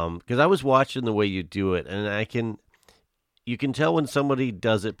 Because I was watching the way you do it, and you can tell when somebody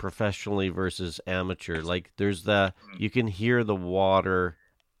does it professionally versus amateur. Like you can hear the water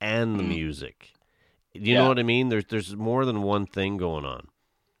and the music. You know what I mean? There's more than one thing going on.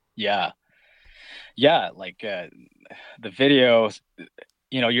 Yeah, like the video,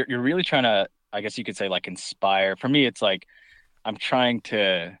 you're really trying to, I guess you could say, like, inspire. For me, it's like I'm trying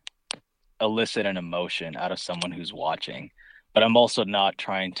to elicit an emotion out of someone who's watching, but I'm also not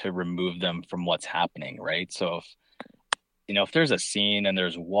trying to remove them from what's happening, right? So if there's a scene and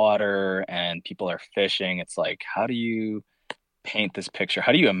there's water and people are fishing, it's like, how do you paint this picture?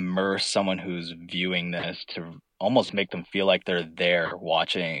 How do you immerse someone who's viewing this to almost make them feel like they're there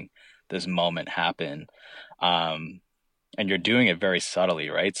watching this moment happen? And you're doing it very subtly,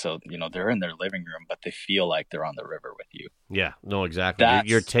 right? So, they're in their living room, but they feel like they're on the river with you. Yeah, no, exactly.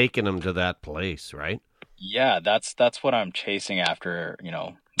 You're taking them to that place, right? Yeah, that's what I'm chasing after,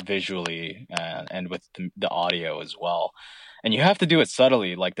 visually and with the audio as well. And you have to do it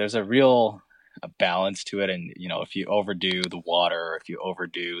subtly. Like there's a real balance to it. And, if you overdo the water, or if you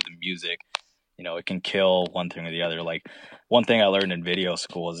overdo the music, it can kill one thing or the other. Like one thing I learned in video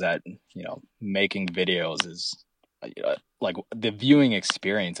school is that, making videos is like the viewing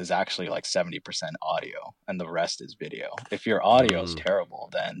experience is actually like 70% audio and the rest is video. If your audio is terrible,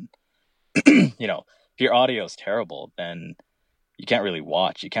 then, if your audio is terrible, then you can't really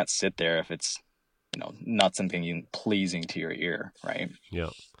watch. You can't sit there if it's, not something pleasing to your ear, right? Yeah.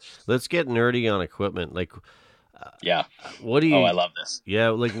 Let's get nerdy on equipment. Like, what do you? Oh, I love this. Yeah,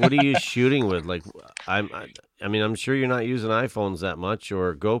 like what are you shooting with? Like, I'm sure you're not using iPhones that much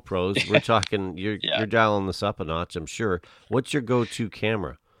or GoPros. We're talking, you're dialing this up a notch, I'm sure. What's your go-to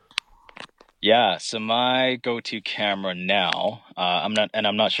camera? Yeah, so my go-to camera now, I'm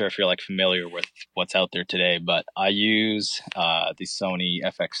not sure if you're like familiar with what's out there today, but I use the Sony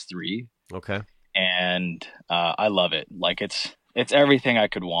FX3. Okay. And I love it. Like it's everything I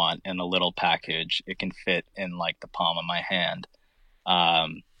could want in a little package. It can fit in like the palm of my hand.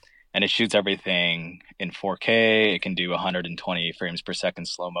 And it shoots everything in 4K. It can do 120 frames per second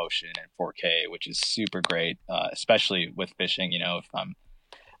slow motion in 4K, which is super great, especially with fishing. If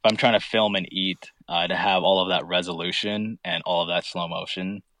I'm trying to film and eat, to have all of that resolution and all of that slow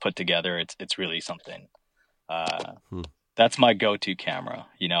motion put together, it's really something. That's my go-to camera.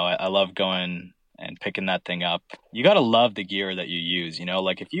 I love going and picking that thing up. You got to love the gear that you use.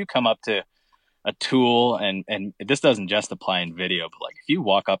 Like if you come up to a tool, and this doesn't just apply in video, but like if you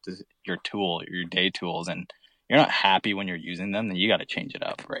walk up to your tool, your day tools, and you're not happy when you're using them, then you got to change it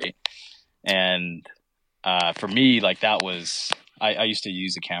up, right? And for me, like that was I used to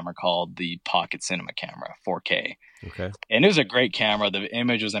use a camera called the Pocket Cinema camera, 4K. Okay. And it was a great camera. The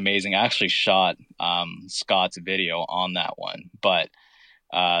image was amazing. I actually shot Scott's video on that one. But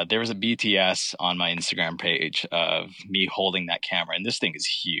there was a BTS on my Instagram page of me holding that camera. And this thing is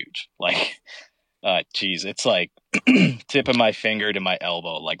huge. Like, geez, it's like tip of my finger to my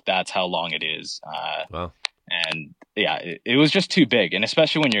elbow. Like, that's how long it is. Wow. And yeah, it was just too big. And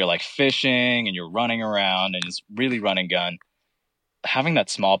especially when you're like fishing and you're running around and it's really run and gun, having that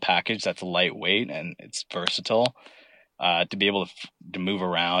small package that's lightweight and it's versatile, to be able to move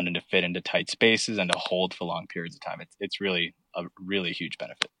around and to fit into tight spaces and to hold for long periods of time, it's really a really huge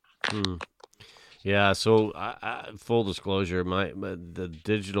benefit. Yeah, so full disclosure, the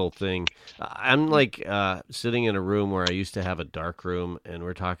digital thing, I'm like sitting in a room where I used to have a dark room, and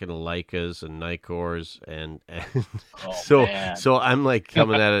we're talking Leicas and Nicors, and so I'm like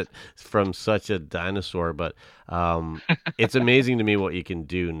coming at it from such a dinosaur, but it's amazing to me what you can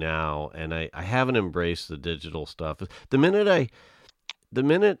do now, and I haven't embraced the digital stuff. The minute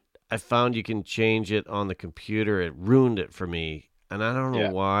I found you can change it on the computer, it ruined it for me, and I don't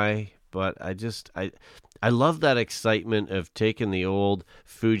know why. But I love that excitement of taking the old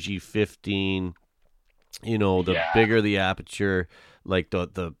Fuji 15, the bigger the aperture, like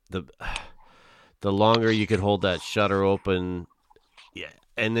the longer you could hold that shutter open. Yeah.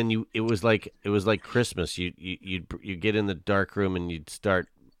 And then it was like Christmas. You'd get in the dark room and you'd start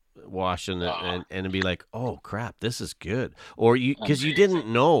washing it and it'd be like, oh crap, this is good. Or because you didn't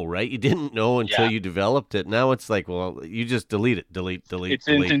know, right? You didn't know until you developed it. Now it's like, well, you just delete it, delete. It's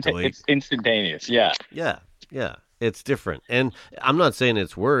instantaneous. Yeah. It's different, and I'm not saying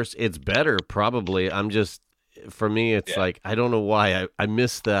it's worse. It's better, probably. For me, it's like, I don't know why I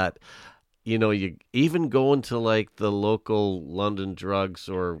miss that. You even go into like the local London Drugs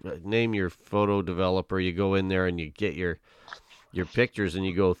or name your photo developer. You go in there and you get your pictures and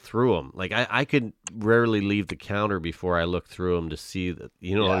you go through them. Like I could rarely leave the counter before I look through them to see that,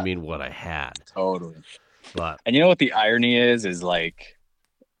 what I mean, what I had. Totally. But and you know what the irony is like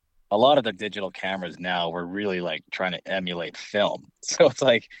a lot of the digital cameras now, we're really like trying to emulate film. So it's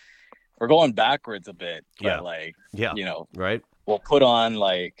like we're going backwards a bit. But right. We'll put on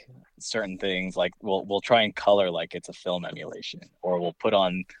like certain things, like we'll try and color like it's a film emulation, or we'll put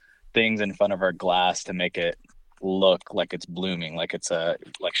on things in front of our glass to make it look like it's blooming, like it's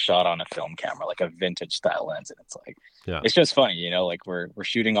like shot on a film camera, like a vintage style lens. And it's like, it's just funny, like we're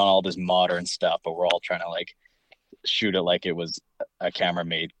shooting on all this modern stuff, but we're all trying to like shoot it like it was a camera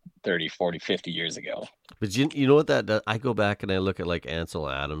made 30, 40, 50 years ago. But you know what that does? I go back and I look at like Ansel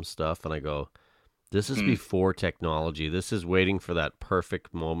Adams stuff and I go, this is before technology. This is waiting for that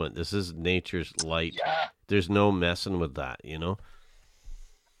perfect moment. This is nature's light. There's no messing with that,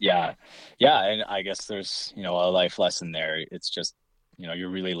 Yeah. And I guess there's, a life lesson there. It's just, you're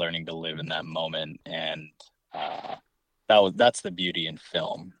really learning to live in that moment. And that's the beauty in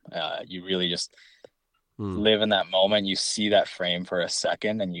film. You really just live in that moment. You see that frame for a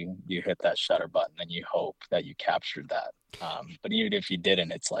second and you hit that shutter button and you hope that you captured that. But even if you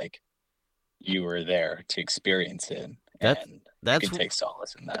didn't, it's like you were there to experience it. And you can take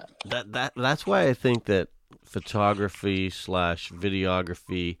solace in that. That's why I think that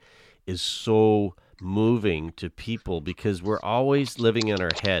photography/videography is so moving to people, because we're always living in our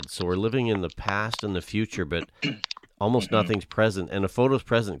head. So we're living in the past and the future, but almost nothing's present. And a photo's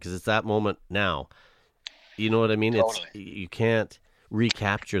present because it's that moment now. You know what I mean? Totally. You can't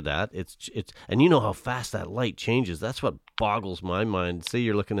recapture that. It's and you know how fast that light changes. That's what boggles my mind. Say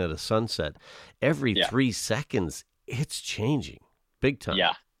you're looking at a sunset, every 3 seconds it's changing big time.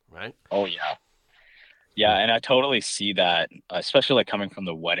 Yeah. Right? Oh yeah. Yeah, and I totally see that, especially like coming from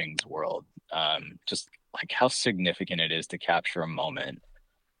the weddings world, just like how significant it is to capture a moment,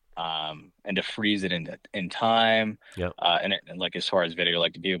 and to freeze it in time. And like as far as video,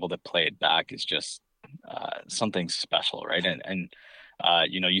 like to be able to play it back is just something special, right? And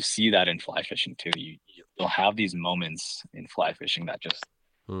you see that in fly fishing too. You'll have these moments in fly fishing that just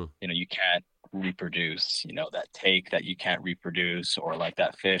you can't reproduce, that take that you can't reproduce, or like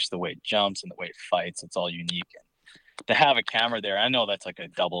that fish, the way it jumps and the way it fights, it's all unique. And to have a camera there, I know that's like a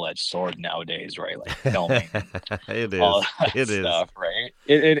double-edged sword nowadays, right? Like filming it is all that stuff, right?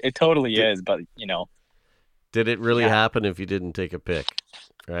 It totally is, but did it really happen if you didn't take a pic,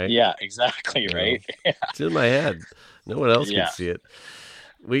 right? Yeah, exactly, right? It's in my head, no one else can see it.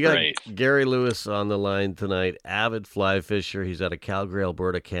 We got Gary Lewis on the line tonight, avid fly fisher. He's out of Calgary,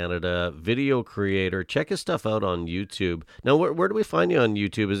 Alberta, Canada, video creator. Check his stuff out on YouTube. Now, where do we find you on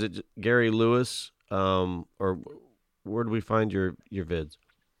YouTube? Is it Gary Lewis, or where do we find your vids?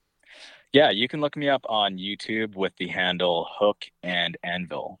 Yeah, you can look me up on YouTube with the handle Hook and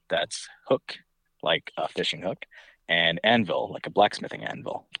Anvil. That's hook, like a fishing hook, and anvil, like a blacksmithing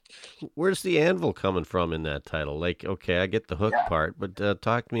anvil. Where's the anvil coming from in that title? Like, okay, I get the hook Yeah. part, but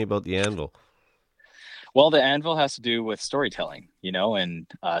talk to me about the anvil. Well, the anvil has to do with storytelling, and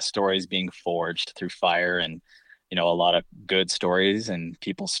stories being forged through fire, and a lot of good stories and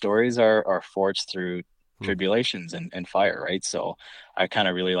people's stories are forged through Hmm. tribulations and fire, right? So I kind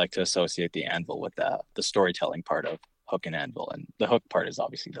of really like to associate the anvil with the storytelling part of hook and anvil, and the hook part is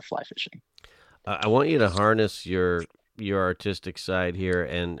obviously the fly fishing. I want you to harness your artistic side here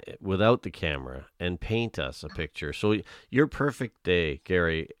and without the camera and paint us a picture. So your perfect day,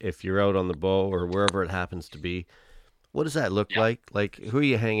 Gary, if you're out on the bow or wherever it happens to be, what does that look Yeah. like? Like who are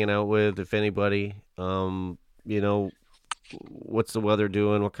you hanging out with, if anybody? You know, what's the weather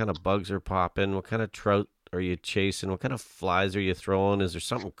doing? What kind of bugs are popping? What kind of trout are you chasing? What kind of flies are you throwing? Is there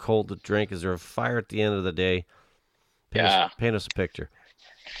something cold to drink? Is there a fire at the end of the day? Yeah. Paint us a picture.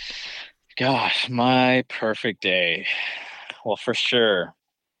 Gosh, my perfect day. Well, for sure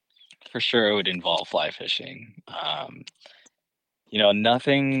it would involve fly fishing.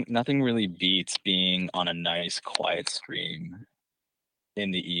 Nothing really beats being on a nice quiet stream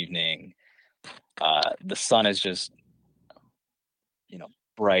in the evening. The sun is just, you know,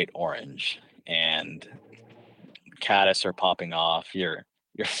 bright orange, and caddis are popping off. You're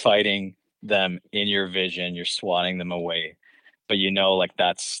fighting them in your vision, you're swatting them away. But like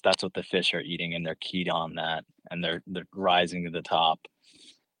that's what the fish are eating, and they're keyed on that, and they're rising to the top.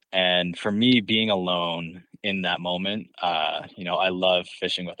 And for me, being alone in that moment, I love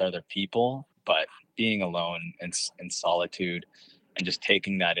fishing with other people, but being alone in solitude and just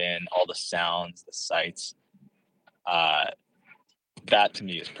taking that in, all the sounds, the sights, uh, that to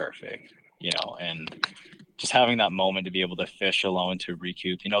me is perfect, and just having that moment to be able to fish alone to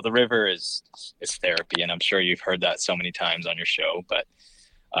recoup. The river is therapy, and I'm sure you've heard that so many times on your show, but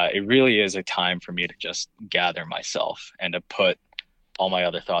it really is a time for me to just gather myself and to put all my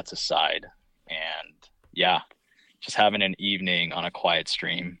other thoughts aside. And yeah, just having an evening on a quiet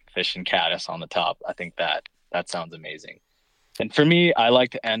stream, fishing caddis on the top. I think that sounds amazing. And for me, I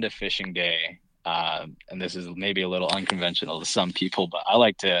like to end a fishing day. And this is maybe a little unconventional to some people, but I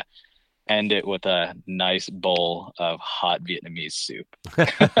like to end it with a nice bowl of hot Vietnamese soup.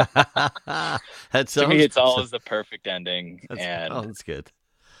 That To me, sounds it's always the perfect ending. that And sounds good.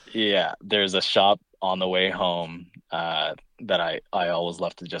 yeah, there's a shop on the way home that I always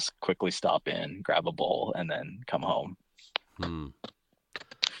love to just quickly stop in, grab a bowl, and then come home. Hmm.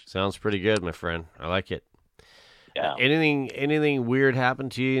 Sounds pretty good, my friend. I like it. Yeah. Anything weird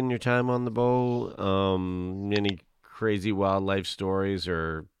happened to you in your time on the bow? Any crazy wildlife stories,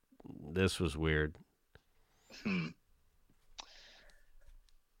 or this was weird? Hmm.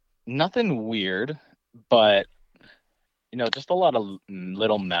 Nothing weird, but just a lot of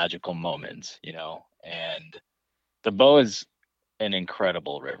little magical moments, and the Bow is an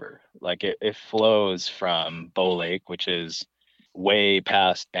incredible river. Like it flows from Bow Lake, which is way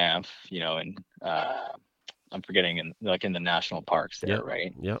past Banff, and I'm forgetting in the national parks there, Yep.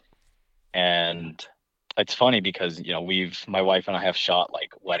 right? Yep. And it's funny because my wife and I have shot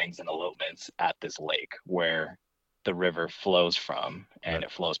like weddings and elopements at this lake where the river flows from, and Right.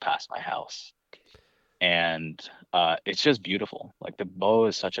 it flows past my house. And it's just beautiful. Like the Bow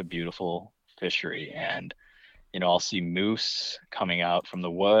is such a beautiful fishery, and I'll see moose coming out from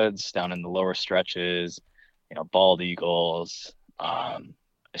the woods down in the lower stretches, bald eagles.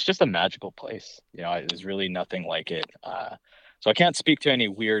 It's just a magical place. There's really nothing like it. So I can't speak to any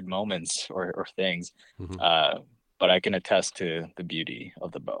weird moments or things, Hmm. uh, but I can attest to the beauty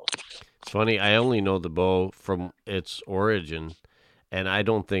of the Bow. It's funny. I only know the Bow from its origin, and I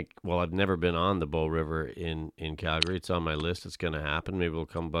don't think. Well, I've never been on the Bow River in Calgary. It's on my list. It's going to happen. Maybe we'll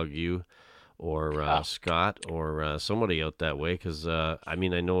come bug you or Yeah, Scott or somebody out that way because I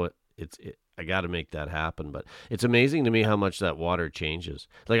mean I know I got to make that happen, but it's amazing to me how much that water changes.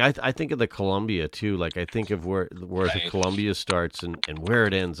 Like I think of the Columbia too. Like I think of where the right. Columbia starts and where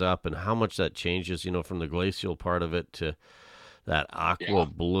it ends up and how much that changes. From the glacial part of it to that aqua Yeah,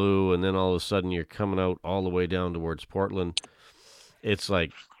 blue, and then all of a sudden you're coming out all the way down towards Portland. It's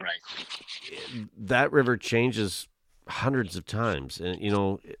like right. that river changes hundreds of times, and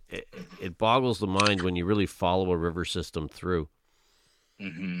it boggles the mind when you really follow a river system through.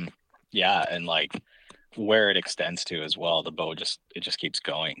 Hmm. Yeah, and like where it extends to as well, the Bow just keeps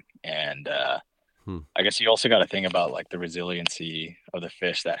going. And Hmm. I guess you also got to think about like the resiliency of the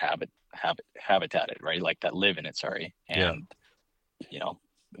fish that habitated, right? Like that live in it, sorry. Yeah. And you know,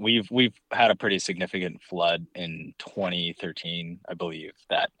 we've had a pretty significant flood in 2013, I believe,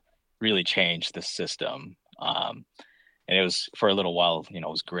 that really changed the system. And it was for a little while, it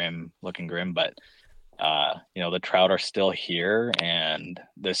was looking grim, but the trout are still here, and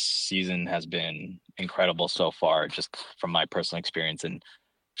this season has been incredible so far, just from my personal experience and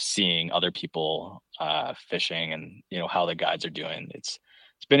seeing other people fishing, and how the guides are doing. It's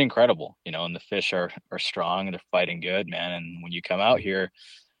been incredible, and the fish are strong and they're fighting good, man. And when you come out here,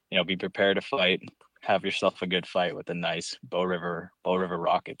 be prepared to fight. Have yourself a good fight with a nice Bow River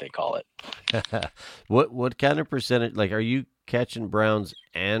rocket, they call it. What kind of percentage? Like, are you catching browns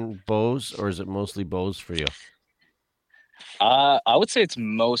and bows, or is it mostly bows for you? I would say it's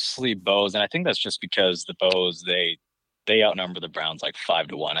mostly bows, and I think that's just because the bows they outnumber the browns like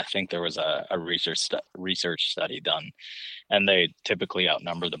 5-1. I think there was a research study done, and they typically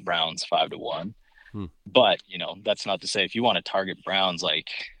outnumber the browns 5-1. But that's not to say if you want to target browns, like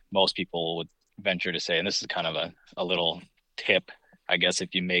most people would venture to say, and this is kind of a little tip, I guess,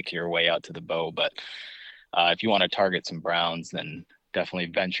 if you make your way out to the bow. But if you want to target some browns, then definitely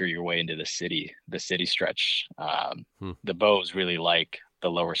venture your way into the city stretch. The bows really like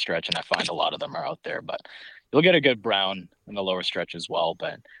the lower stretch, and I find a lot of them are out there, but you'll get a good brown in the lower stretch as well.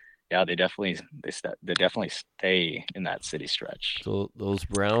 But yeah, they definitely stay in that city stretch. So those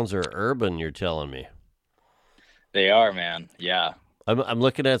browns are urban, you're telling me? They are, man. Yeah. I'm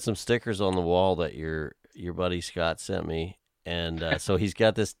looking at some stickers on the wall that your buddy Scott sent me, and so he's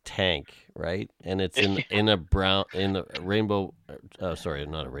got this tank, right? And it's in a rainbow. Sorry,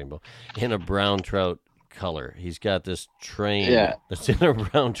 not a rainbow. In a brown trout color. He's got this train that's in a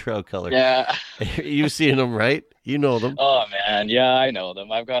brown trout color. Yeah. You've seen them, right? You know them. Oh man, yeah, I know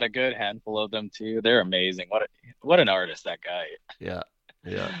them. I've got a good handful of them too. They're amazing. What an artist, that guy.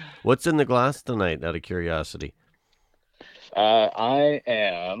 Yeah. What's in the glass tonight, out of curiosity? I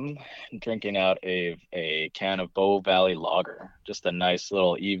am drinking out a can of Bow Valley Lager. Just a nice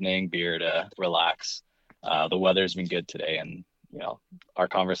little evening beer to relax. The weather's been good today, and our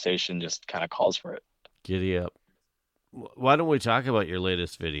conversation just kind of calls for it. Giddy up. Why don't we talk about your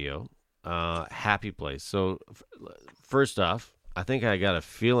latest video, Happy Place? So first off, I think I got a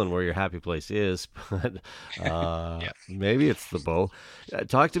feeling where your happy place is, but maybe it's the bow.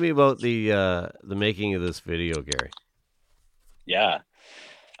 Talk to me about the making of this video, Gary. Yeah.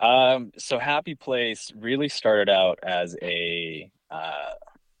 So Happy Place really started out as a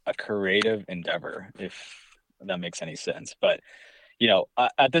creative endeavor, if that makes any sense. But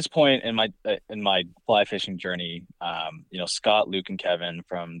at this point in my fly fishing journey, Scott, Luke, and Kevin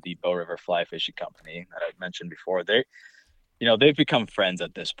from the Bow River Fly Fishing Company that I mentioned before, they've become friends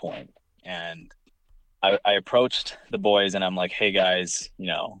at this point. And I approached the boys and I'm like, hey guys,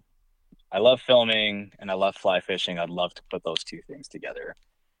 I love filming and I love fly fishing. I'd love to put those two things together.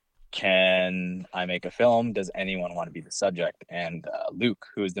 Can I make a film? Does anyone want to be the subject? And Luke,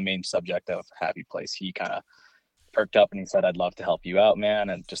 who is the main subject of Happy Place, he kind of perked up and he said, I'd love to help you out, man,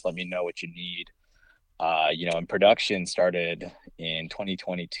 and just let me know what you need. And production started in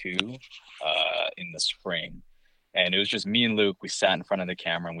 2022 in the spring. And it was just me and Luke. We sat in front of the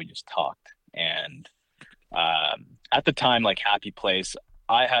camera and we just talked. And at the time, like Happy Place,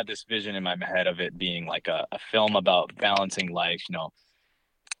 I had this vision in my head of it being like a film about balancing life.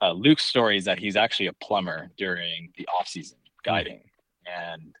 Luke's story is that he's actually a plumber during the off season guiding.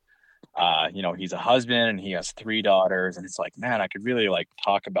 And he's a husband and he has 3 daughters, and it's like, man, I could really like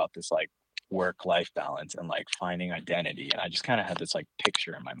talk about this like work-life balance and like finding identity. And I just kind of had this like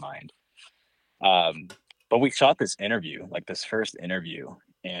picture in my mind. But we shot this first interview,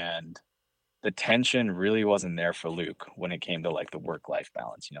 and the tension really wasn't there for Luke when it came to like the work-life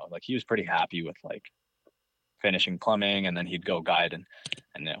balance. Like he was pretty happy with like finishing plumbing, and then he'd go guide and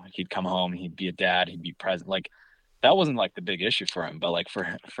he'd come home, he'd be a dad, he'd be present. Like that wasn't like the big issue for him. But like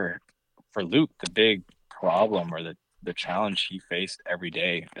for Luke, the big problem or the challenge he faced every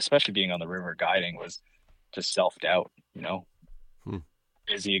day, especially being on the river guiding, was just self-doubt.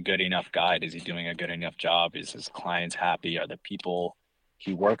 Is he a good enough guide? Is he doing a good enough job? Is his clients happy? Are the people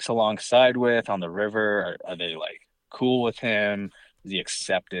he works alongside with on the river, are they like cool with him? Is he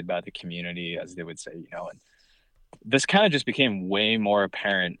accepted by the community, as they would say? And this kind of just became way more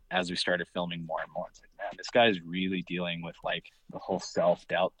apparent as we started filming more and more. It's like, man, this guy is really dealing with like the whole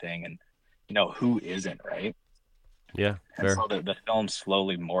self-doubt thing, and who isn't, right? Yeah, fair. And so the film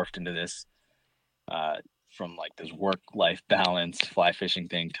slowly morphed into this from like this work-life balance fly fishing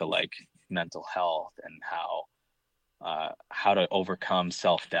thing to like mental health and how to overcome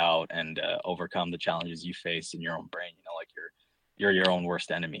self-doubt and overcome the challenges you face in your own brain. Like you're your own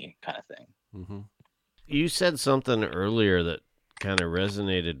worst enemy kind of thing. Mm-hmm. You said something earlier that kind of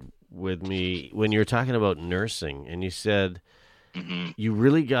resonated with me when you were talking about nursing, and you said You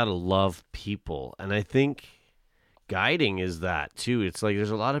really got to love people. And I think guiding is that too. It's like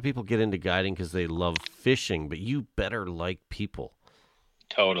there's a lot of people get into guiding because they love fishing, but you better like people.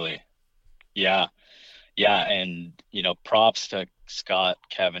 Totally. Yeah. Yeah. And, props to Scott,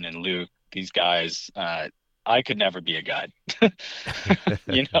 Kevin, and Luke. These guys, I could never be a guide.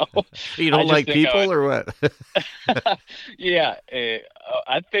 You don't like people or what? Yeah.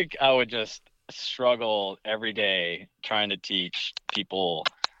 I think I would just struggle every day trying to teach people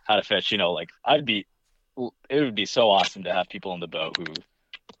how to fish. It would be so awesome to have people in the boat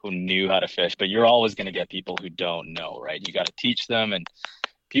who knew how to fish, but you're always going to get people who don't know, right? You got to teach them, and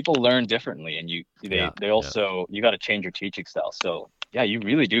people learn differently, and you got to change your teaching style. So yeah, you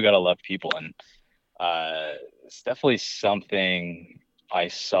really do got to love people. And it's definitely something I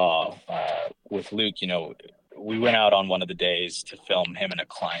saw with Luke. We went out on one of the days to film him and a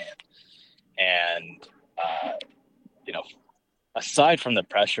client, and aside from the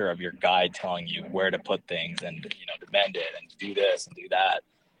pressure of your guide telling you where to put things and to mend it and do this and do that,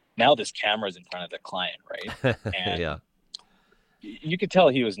 now this camera's in front of the client, right? And yeah, you could tell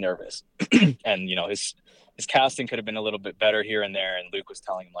he was nervous. And his casting could have been a little bit better here and there, and Luke was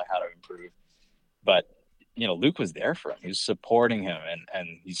telling him how to improve. But Luke was there for him. He was supporting him,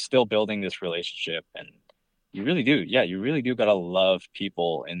 and he's still building this relationship. And you really do got to love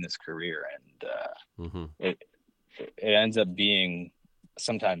people in this career. And it ends up being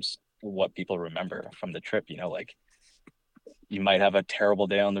sometimes what people remember from the trip. You might have a terrible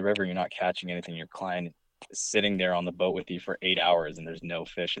day on the river, you're not catching anything, your client is sitting there on the boat with you for 8 hours and there's no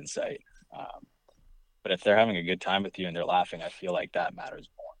fish in sight. But if they're having a good time with you and they're laughing, I feel like that matters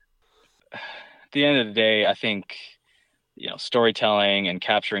more. At the end of the day, I think storytelling and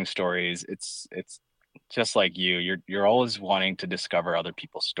capturing stories, it's just like you're always wanting to discover other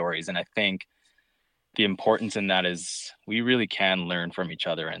people's stories. And I think the importance in that is we really can learn from each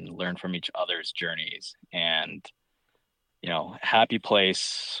other and learn from each other's journeys. And Happy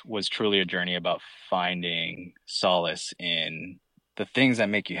Place was truly a journey about finding solace in the things that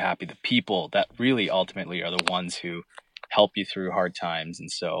make you happy, the people that really ultimately are the ones who help you through hard times.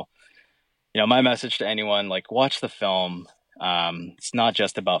 And so my message to anyone, watch the film. It's not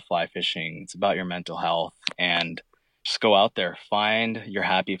just about fly fishing, it's about your mental health. And just go out there, find your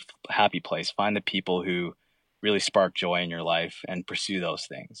happy place, find the people who really spark joy in your life, and pursue those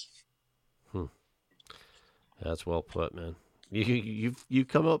things. That's well put, man. You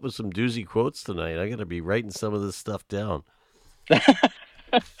come up with some doozy quotes tonight. I got to be writing some of this stuff down.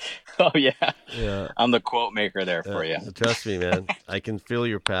 Oh yeah. I'm the quote maker there for you. Trust me, man. I can feel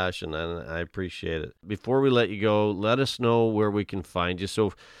your passion, and I appreciate it. Before we let you go, let us know where we can find you.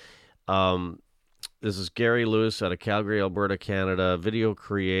 So, this is Gary Lewis out of Calgary, Alberta, Canada, video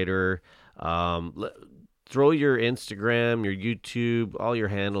creator. Throw your Instagram, your YouTube, all your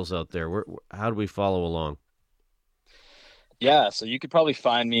handles out there. How do we follow along? Yeah, so you could probably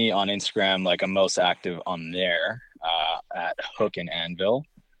find me on Instagram. I'm most active on there at Hook and Anvil,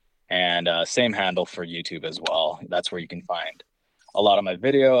 and same handle for YouTube as well. That's where you can find a lot of my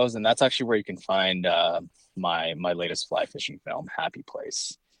videos, and that's actually where you can find my latest fly fishing film, Happy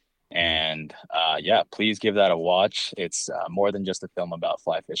Place. And please give that a watch. It's more than just a film about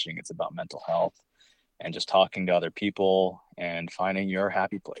fly fishing. It's about mental health and just talking to other people and finding your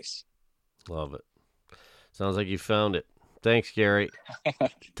happy place. Love it. Sounds like you found it. Thanks, Gary.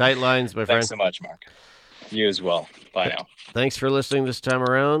 Tight lines, my friend. Thanks so much, Mark. You as well. Bye now. Thanks for listening this time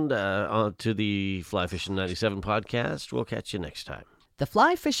around to the Fly Fishing 97 podcast. We'll catch you next time. The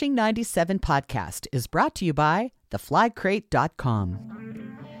Fly Fishing 97 podcast is brought to you by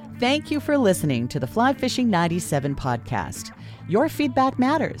theflycrate.com. Thank you for listening to the Fly Fishing 97 podcast. Your feedback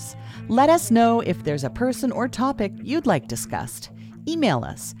matters. Let us know if there's a person or topic you'd like discussed. Email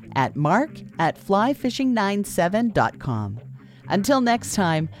us at mark@flyfishing97.com. Until next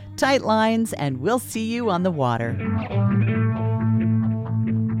time, tight lines, and we'll see you on the water.